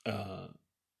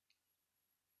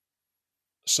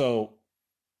 So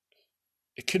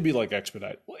it could be like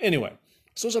expedite. Well, anyway,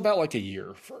 so it's about like a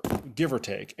year, give or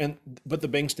take. But the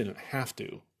banks didn't have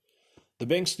to. The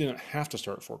banks didn't have to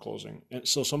start foreclosing. And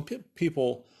so some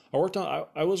people,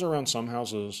 I was around some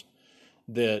houses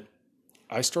that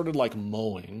I started like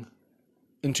mowing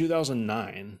in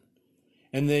 2009,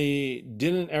 and they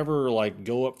didn't ever like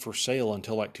go up for sale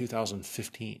until like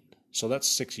 2015. So that's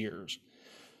 6 years.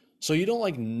 So you don't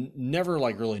like never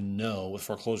like really know with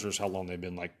foreclosures how long they've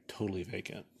been like totally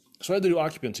vacant. So I had to do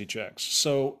occupancy checks.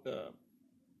 So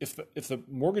if the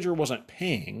mortgager wasn't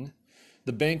paying,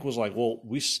 the bank was like, well,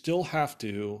 we still have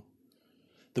to.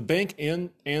 The bank and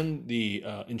the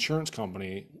insurance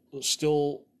company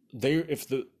still if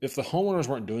the homeowners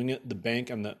weren't doing it, the bank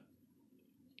and the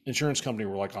insurance company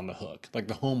were like on the hook. Like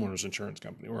the homeowners insurance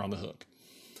company were on the hook.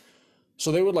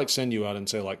 So they would like send you out and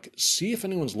say like, see if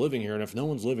anyone's living here, and if no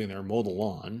one's living there, mow the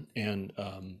lawn and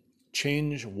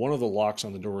change one of the locks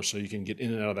on the door so you can get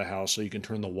in and out of the house, so you can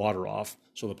turn the water off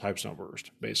so the pipes don't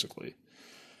burst, basically.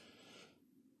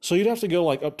 So you'd have to go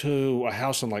like up to a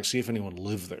house and like see if anyone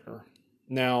lived there.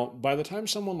 Now, by the time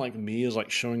someone like me is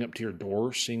like showing up to your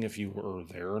door, seeing if you were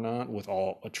there or not with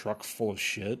a truck full of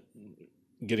shit,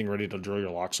 getting ready to drill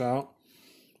your locks out,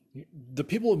 the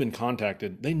people who have been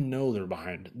contacted, they know they're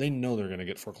behind. They know they're going to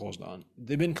get foreclosed on.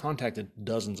 They've been contacted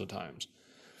dozens of times.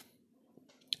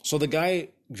 So the guy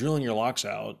drilling your locks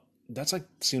out, that's like,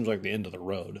 seems like the end of the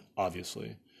road,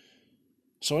 obviously.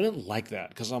 So I didn't like that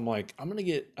because I'm like, I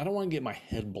don't want to get my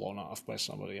head blown off by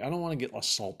somebody. I don't want to get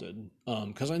assaulted.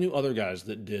 Because I knew other guys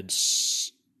that did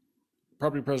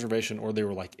property preservation, or they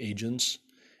were like agents,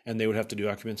 and they would have to do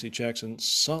occupancy checks. And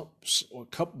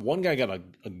one guy got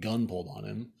a gun pulled on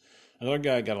him. Another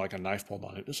guy got like a knife pulled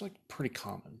on him. It was like pretty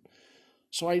common.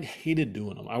 So I hated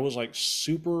doing them. I was like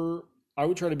I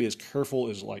would try to be as careful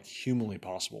as like humanly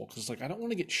possible, because like I don't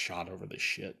want to get shot over this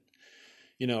shit.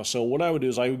 So what I would do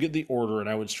is I would get the order and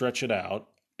I would stretch it out,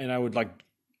 and I would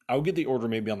get the order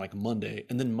maybe on like Monday,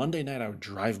 and then Monday night I would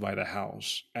drive by the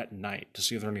house at night to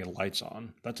see if there are any lights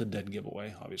on. That's a dead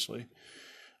giveaway, obviously.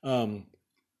 I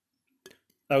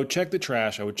would check the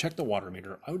trash. I would check the water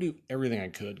meter. I would do everything I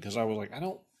could, because I was like, I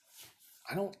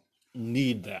don't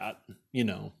need that,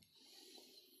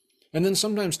 And then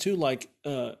sometimes too, like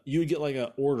you would get like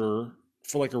an order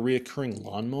for like a reoccurring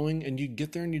lawn mowing, and you'd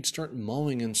get there and you'd start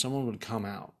mowing and someone would come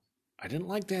out. I didn't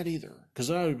like that either, because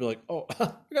then I would be like, oh,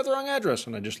 I got the wrong address,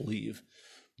 and I just leave.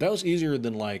 That was easier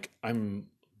than like I'm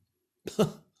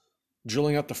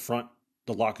drilling out the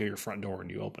lock of your front door and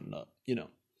you open it up,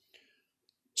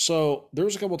 So there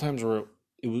was a couple of times where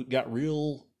it got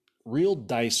real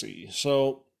dicey.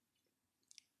 So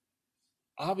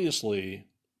obviously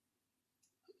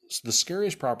the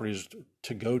scariest properties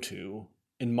to go to,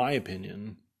 in my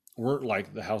opinion, weren't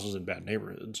like the houses in bad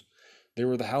neighborhoods. They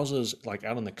were the houses like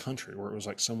out in the country where it was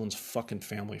like someone's fucking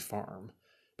family farm,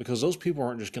 because those people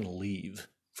aren't just going to leave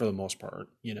for the most part,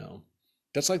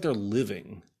 That's like they're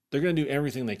living. They're going to do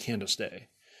everything they can to stay.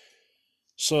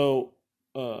 So,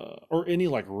 or any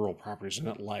like rural properties they're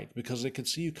not like, because they could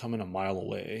see you coming a mile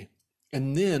away.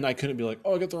 And then I couldn't be like,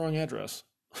 oh, I got the wrong address,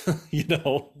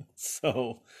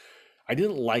 So I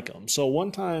didn't like them. So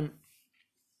one time,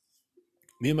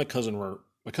 me and my cousin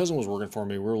was working for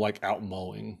me. We were like out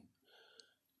mowing,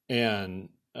 and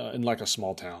in like a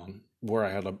small town where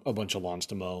I had a bunch of lawns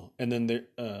to mow. And then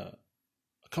a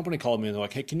company called me and they're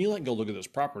like, hey, can you like go look at this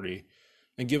property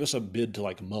and give us a bid to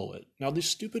like mow it? Now these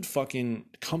stupid fucking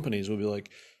companies would be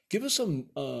like, give us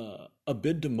a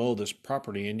bid to mow this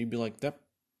property. And you'd be like,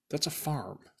 that's a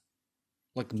farm.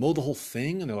 Like mow the whole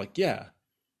thing? And they're like, yeah.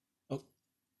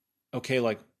 Okay,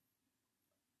 like,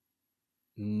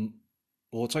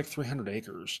 well, it's like 300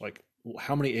 acres. Like,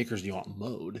 how many acres do you want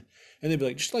mowed? And they'd be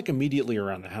like, just like immediately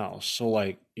around the house. So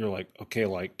like, you're like, okay,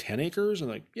 like 10 acres? And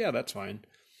like, yeah, that's fine.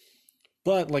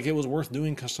 But like, it was worth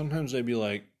doing, because sometimes they'd be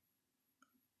like,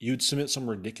 you'd submit some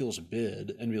ridiculous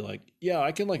bid and be like, yeah,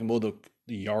 I can like mow the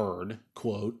yard,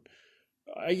 quote.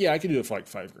 Yeah, I could do it for like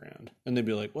 $5,000. And they'd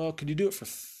be like, well, could you do it for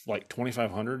like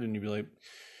 2,500? And you'd be like,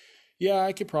 yeah,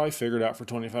 I could probably figure it out for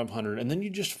 2,500. And then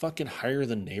you just fucking hire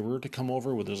the neighbor to come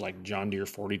over with his like John Deere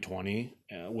 4020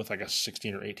 with like a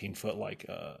 16 or 18 foot like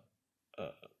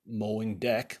mowing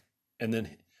deck. And then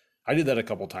I did that a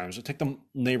couple times. It took the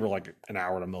neighbor like an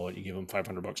hour to mow it. You give him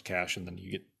 $500 cash, and then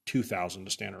you get 2,000 to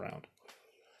stand around.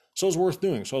 So it was worth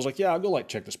doing. So I was like, yeah, I'll go like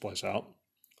check this place out.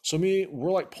 So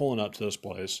we're like pulling up to this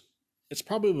place. It's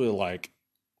probably like,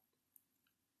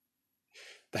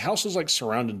 the house is like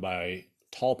surrounded by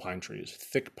tall pine trees,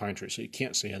 thick pine trees, so you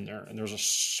can't see in there. And there's a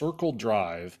circle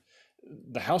drive.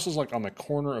 The house is like on the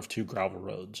corner of two gravel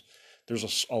roads.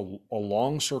 There's a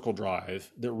long circle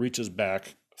drive that reaches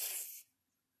back,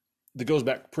 that goes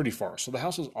back pretty far. So the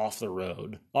house is off the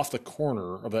road, off the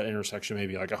corner of that intersection,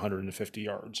 maybe like 150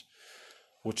 yards,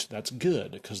 which that's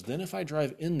good, because then if I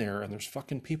drive in there and there's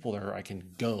fucking people there, I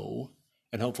can go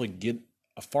and hopefully get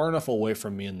far enough away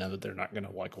from me and know that they're not going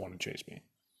to like want to chase me.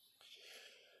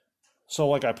 So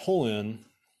like I pull in,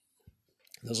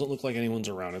 It doesn't look like anyone's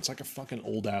around. It's like a fucking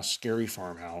old ass scary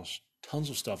farmhouse. Tons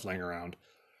of stuff laying around.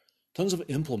 Tons of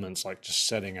implements like just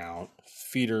setting out,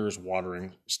 feeders,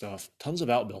 watering stuff, tons of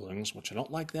outbuildings, which I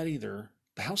don't like that either.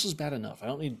 The house is bad enough. I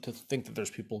don't need to think that there's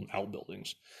people in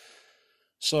outbuildings.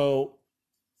 So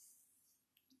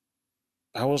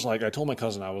I told my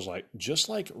cousin, I was like, just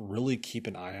like really keep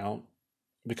an eye out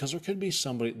because there could be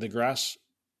somebody, the grass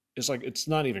is like, it's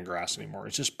not even grass anymore.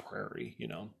 It's just prairie, you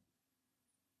know?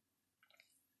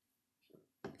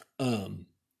 Um,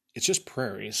 it's just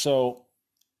prairie. So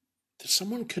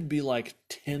someone could be like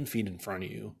 10 feet in front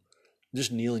of you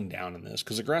just kneeling down in this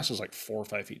because the grass is like 4 or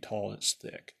 5 feet tall and it's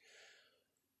thick.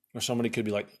 Or somebody could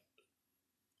be like,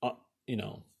 uh, you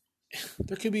know,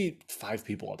 there could be 5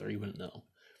 people out there you wouldn't know.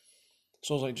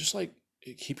 So I was like, just like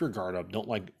keep your guard up. Don't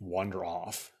like wander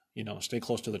off. You know, stay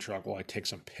close to the truck while I take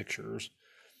some pictures.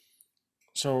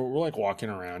 So we're like walking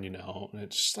around, you know, and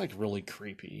it's just like really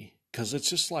creepy because it's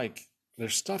just like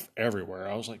there's stuff everywhere.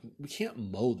 I was like, we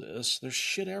can't mow this. There's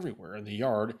shit everywhere in the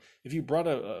yard. If you brought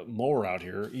a mower out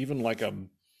here, even like a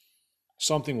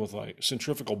something with like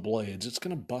centrifugal blades, it's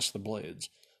gonna bust the blades.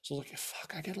 So I was like,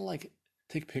 fuck, I gotta like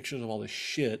take pictures of all this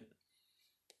shit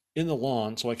in the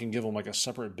lawn so I can give them like a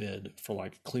separate bid for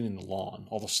like cleaning the lawn,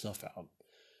 all the stuff out.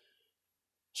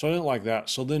 So I didn't like that.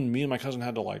 So then me and my cousin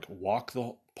had to like walk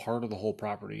the part of the whole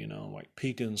property, you know, like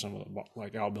peek in some of the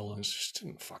like outbuildings. Just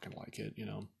didn't fucking like it, you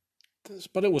know.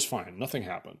 But it was fine. Nothing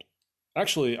happened.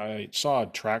 Actually, I saw a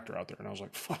tractor out there and I was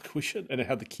like, fuck, we should, and it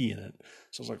had the key in it.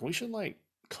 So I was like, we should like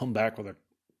come back with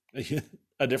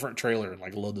a different trailer and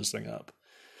like load this thing up.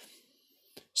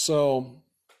 So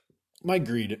my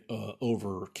greed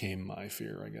overcame my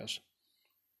fear, I guess.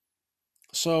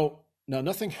 So now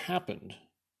nothing happened,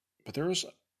 but there was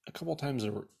a couple of times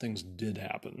there were things did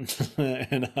happen,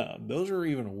 and those are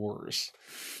even worse.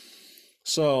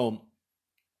 So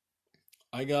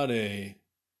I got an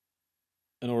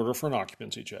order for an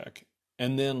occupancy check,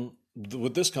 and then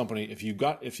with this company, if you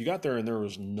got there and there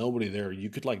was nobody there, you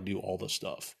could like do all this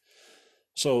stuff.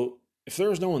 So if there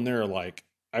was no one there, like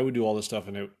I would do all this stuff,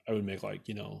 and I would make like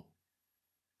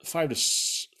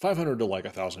 500 to like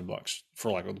 $1,000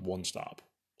 for like one stop.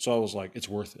 So I was like, it's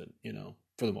worth it, you know,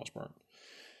 for the most part.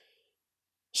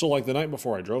 So like the night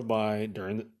before, I drove by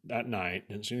that night,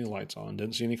 didn't see any lights on,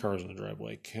 didn't see any cars in the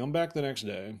driveway. Came back the next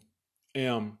day,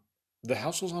 and the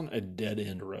house was on a dead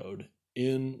end road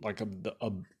in like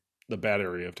the bad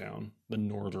area of town, the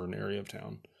northern area of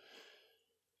town.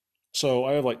 So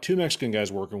I have like two Mexican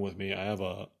guys working with me. I have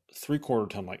a 3/4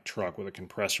 ton like truck with a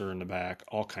compressor in the back,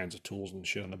 all kinds of tools and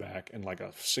shit in the back, and like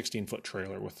a 16-foot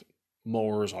trailer with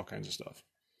mowers, all kinds of stuff.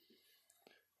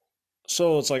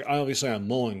 So it's like obviously I'm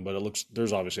mowing, but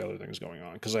there's obviously other things going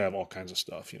on because I have all kinds of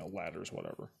stuff, you know, ladders,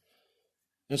 whatever.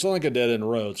 And it's not like a dead end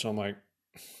road, so I'm like,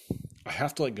 I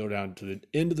have to like go down to the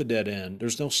end of the dead end.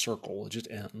 There's no circle; it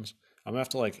just ends. I'm gonna have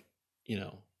to like, you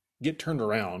know, get turned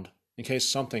around in case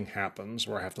something happens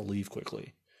where I have to leave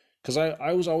quickly. Because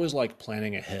I was always like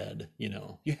planning ahead, you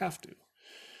know, you have to.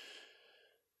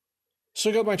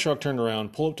 So I got my truck turned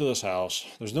around, pull up to this house.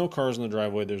 There's no cars in the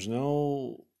driveway. There's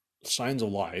no signs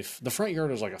of life. The front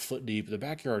yard is like a foot deep. The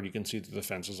backyard, you can see through the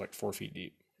fence, is like 4 feet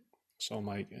deep. So I'm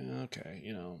like, okay,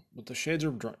 you know, but the shades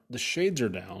are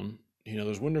down. You know,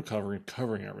 there's window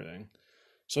covering everything.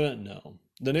 So I didn't know.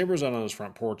 The neighbor's out on his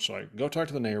front porch, so I go talk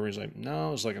to the neighbor. He's like,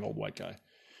 no, it's like an old white guy.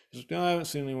 He's like, no, I haven't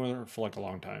seen anyone for like a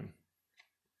long time.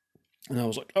 And I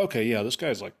was like, okay, yeah, this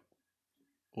guy's like,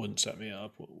 wouldn't set me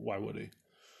up. Why would he?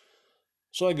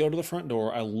 So I go to the front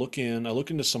door. I look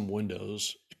into some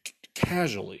windows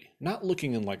casually, not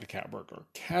looking in like a cat burglar,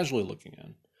 casually looking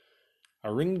in. I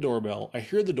ring the doorbell. I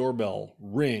hear the doorbell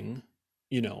ring.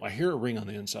 You know, I hear it ring on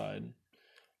the inside.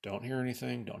 Don't hear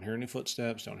anything. Don't hear any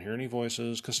footsteps. Don't hear any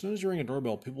voices. Because as soon as you ring a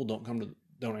doorbell, people don't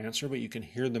answer, but you can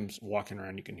hear them walking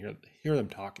around. You can hear them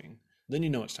talking. Then you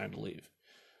know it's time to leave.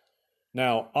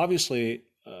 Now, obviously,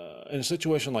 in a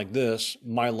situation like this,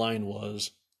 my line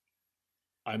was,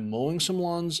 I'm mowing some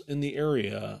lawns in the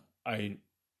area. I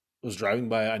was driving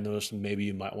by. I noticed maybe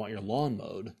you might want your lawn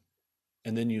mowed.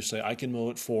 And then you say, I can mow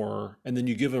it for, and then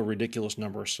you give a ridiculous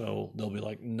number. So they'll be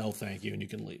like, no, thank you. And you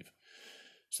can leave.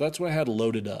 So that's what I had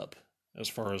loaded up as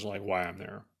far as like why I'm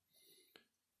there.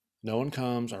 No one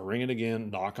comes. I ring it again,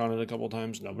 knock on it a couple of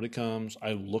times. Nobody comes.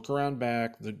 I look around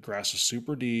back. The grass is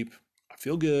super deep. I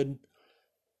feel good.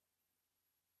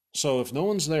 So if no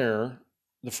one's there,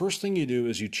 the first thing you do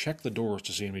is you check the doors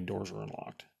to see how many doors are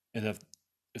unlocked. And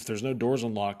if there's no doors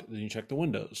unlocked, then you check the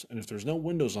windows. And if there's no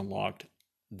windows unlocked,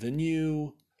 then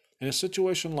in a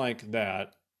situation like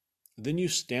that, then you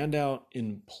stand out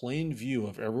in plain view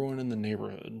of everyone in the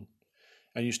neighborhood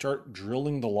and you start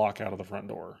drilling the lock out of the front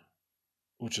door,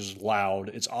 which is loud.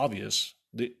 It's obvious,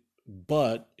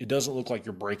 but it doesn't look like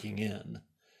you're breaking in.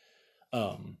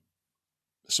 Um,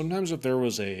 Sometimes if there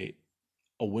was a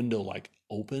window like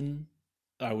open,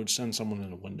 I would send someone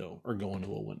in a window or go into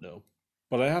a window.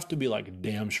 But I have to be like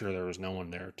damn sure there was no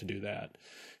one there to do that.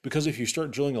 Because if you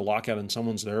start drilling a lockout and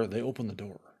someone's there, they open the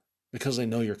door because they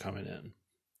know you're coming in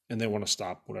and they want to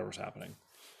stop whatever's happening.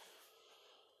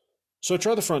 So I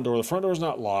try the front door. The front door is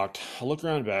not locked. I look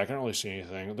around back. I don't really see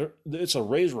anything. It's a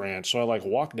raised ranch. So I like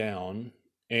walk down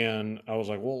and I was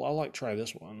like, well, I'll like try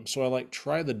this one. So I like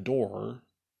try the door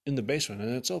in the basement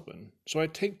and it's open. So I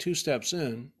take 2 steps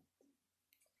in.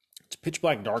 It's pitch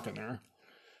black dark in there.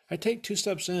 I take 2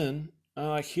 steps in.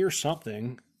 I hear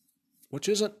something, which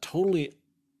isn't totally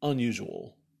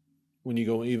unusual when you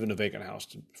go even a vacant house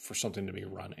for something to be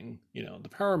running. You know, the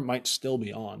power might still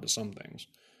be on to some things.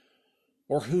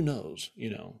 Or who knows, you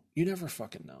know, you never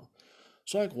fucking know.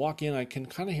 So I walk in, I can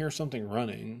kind of hear something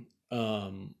running.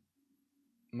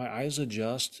 My eyes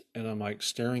adjust and I'm like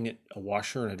staring at a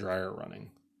washer and a dryer running.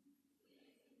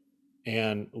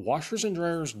 And washers and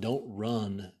dryers don't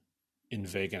run in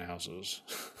vacant houses.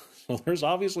 So there's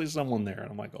obviously someone there.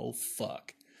 And I'm like, oh,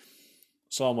 fuck.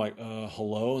 So I'm like,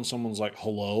 hello? And someone's like,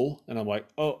 hello? And I'm like,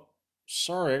 oh,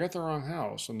 sorry, I got the wrong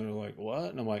house. And they're like,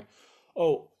 what? And I'm like,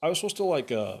 oh, I was supposed to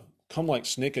like come like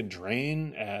snake a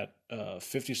drain at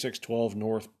 5612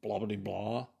 North blah, blah,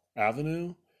 blah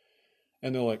Avenue.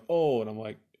 And they're like, oh, and I'm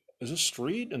like, is this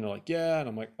street? And they're like, yeah. And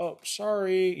I'm like, oh,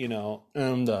 sorry, you know.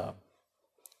 And I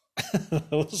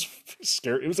was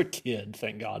scared. It was a kid,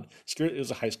 thank God. Scared. It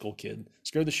was a high school kid.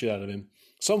 Scared the shit out of him.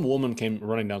 Some woman came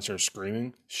running downstairs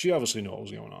screaming. She obviously knew what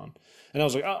was going on. And I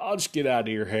was like, I'll just get out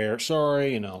of your hair.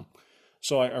 Sorry, you know.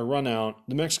 So I run out.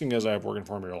 The Mexican guys I have working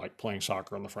for me are like playing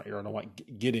soccer in the front yard. I'm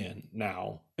like, get in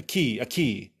now. A key.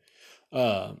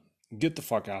 Get the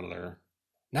fuck out of there.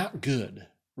 Not good.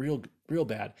 Real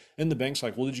bad. And the bank's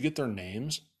like, well, did you get their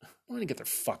names? I didn't get their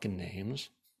fucking names.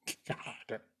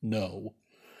 God, no.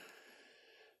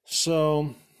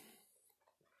 So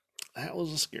that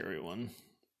was a scary one.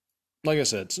 Like I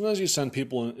said, sometimes you send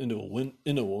people into a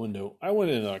window. I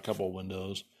went into a couple of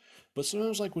windows, but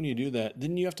sometimes like when you do that,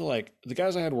 then you have to like, the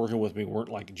guys I had working with me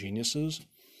weren't like geniuses.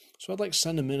 So I'd like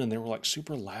send them in and they were like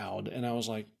super loud. And I was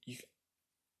like,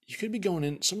 you could be going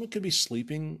in, someone could be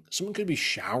sleeping, someone could be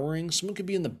showering, someone could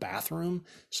be in the bathroom.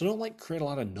 So don't like create a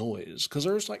lot of noise. Cause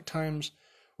there's like times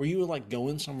where you would like go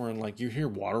in somewhere and like you hear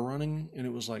water running and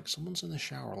it was like, someone's in the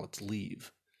shower, let's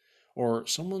leave. Or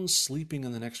someone's sleeping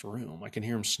in the next room. I can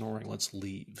hear him snoring, let's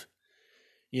leave.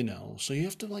 You know, so you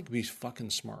have to like be fucking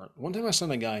smart. One time I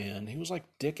sent a guy in, he was like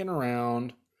dicking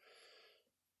around,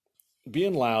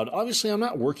 being loud. Obviously, I'm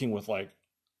not working with like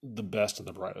the best and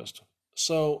the brightest.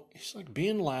 So he's like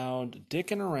being loud,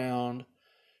 dicking around.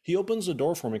 He opens the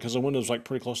door for me because the window's like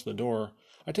pretty close to the door.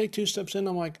 I take 2 steps in,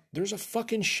 I'm like, there's a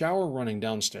fucking shower running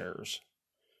downstairs.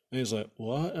 And he's like,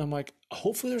 what? And I'm like,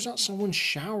 hopefully there's not someone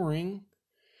showering.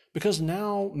 Because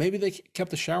now maybe they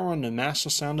kept the shower on to mask the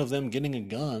sound of them getting a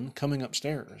gun coming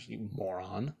upstairs, you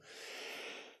moron.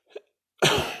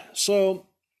 So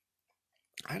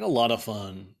I had a lot of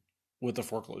fun with the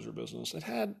foreclosure business.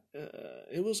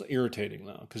 It was irritating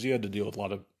though, because you had to deal with a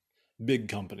lot of big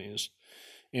companies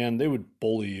and they would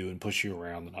bully you and push you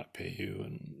around and not pay you.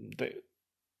 And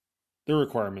their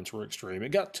requirements were extreme.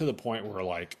 It got to the point where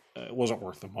like it wasn't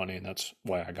worth the money, and that's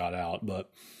why I got out.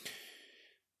 But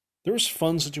there was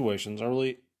fun situations.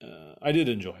 I did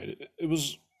enjoy it. It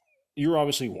was, you're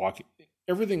obviously walking,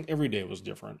 everything, every day was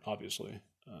different, obviously.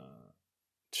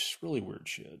 Just really weird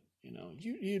shit, you know.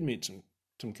 You'd meet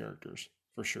some characters,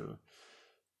 for sure.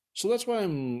 So that's why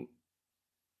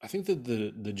I think that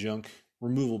the junk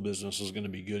removal business is going to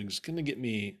be good. It's going to get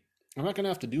me, I'm not going to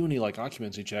have to do any like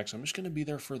occupancy checks. I'm just going to be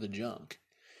there for the junk.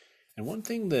 And one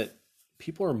thing that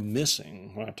people are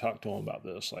missing when I talk to them about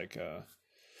this, like,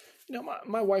 you know,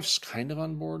 my wife's kind of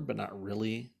on board, but not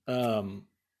really. And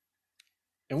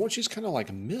what she's kind of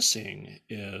like missing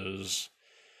is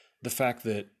the fact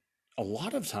that a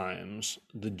lot of times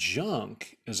the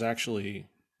junk is actually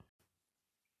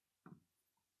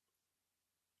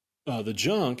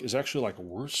like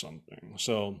worth something.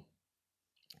 So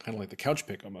kind of like the couch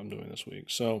pickup I'm doing this week.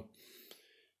 So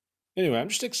anyway, I'm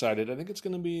just excited. I think it's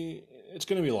going to be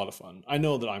a lot of fun. I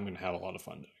know that I'm going to have a lot of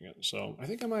fun doing it. So I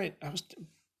think I was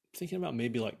thinking about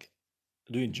maybe like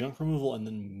doing junk removal and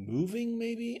then moving,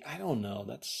 maybe. I don't know.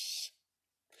 That's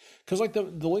because like the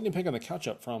lady picking on the couch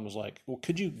up from was like, well,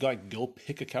 could you like go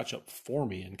pick a couch up for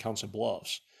me in Council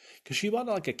Bluffs? Because she bought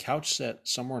like a couch set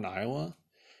somewhere in Iowa,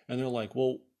 and they're like,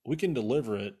 well, we can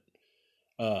deliver it.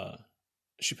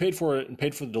 she paid for it and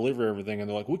paid for the delivery and everything, and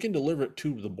they're like, we can deliver it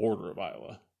to the border of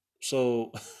Iowa.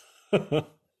 So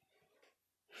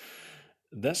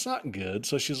that's not good.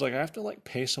 So she's like, I have to like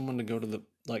pay someone to go to the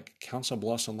like Council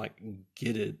Bluffs and like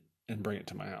get it and bring it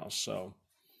to my house. So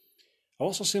I've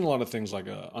also seen a lot of things like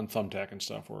on Thumbtack and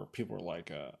stuff where people are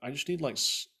like, I just need like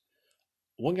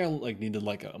one guy like needed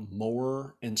like a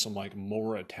mower and some like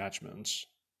mower attachments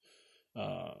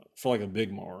for like a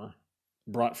big mower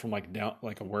brought from like down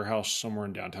like a warehouse somewhere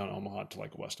in downtown Omaha to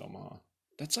like West Omaha.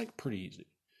 That's like pretty easy.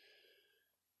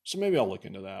 So maybe I'll look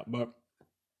into that. But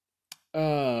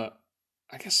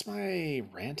I guess my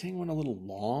ranting went a little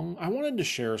long. I wanted to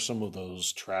share some of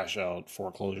those trash out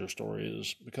foreclosure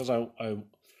stories because I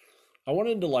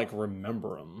wanted to like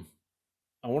remember them.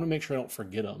 I want to make sure I don't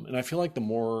forget them. And I feel like the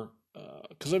more,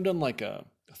 because I've done like I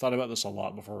thought about this a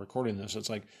lot before recording this. It's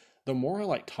like the more I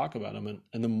like talk about them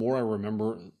and the more I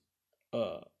remember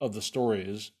of the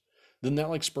stories, then that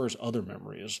like spurs other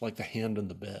memories, like the hand in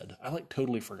the bed. I like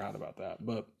totally forgot about that.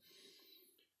 But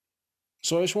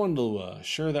so I just wanted to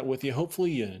share that with you.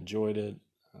 Hopefully you enjoyed it.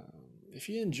 If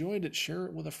you enjoyed it, share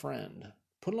it with a friend.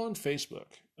 Put it on Facebook.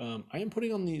 I am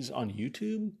putting on these on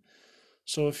YouTube.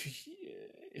 So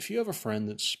if you have a friend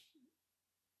that's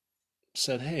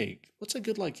said, hey, what's a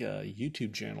good like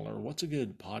YouTube channel or what's a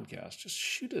good podcast, just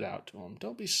shoot it out to them.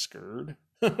 Don't be scared.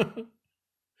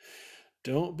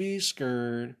 Don't be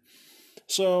scared.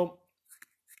 So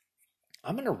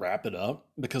I'm going to wrap it up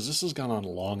because this has gone on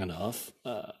long enough.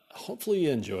 Hopefully you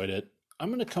enjoyed it. I'm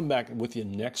going to come back with you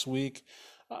next week.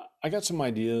 I got some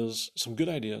ideas, some good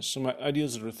ideas, some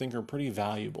ideas that I think are pretty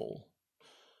valuable.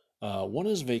 One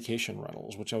is vacation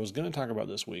rentals, which I was going to talk about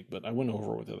this week, but I went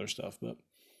over with other stuff. But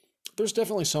there's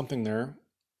definitely something there.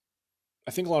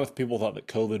 I think a lot of people thought that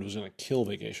COVID was going to kill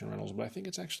vacation rentals, but I think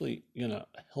it's actually going to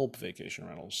help vacation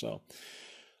rentals. So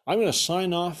I'm going to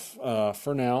sign off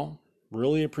for now.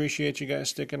 Really appreciate you guys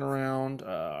sticking around.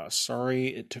 Sorry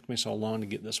it took me so long to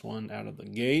get this one out of the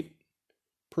gate.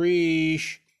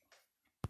 Preach.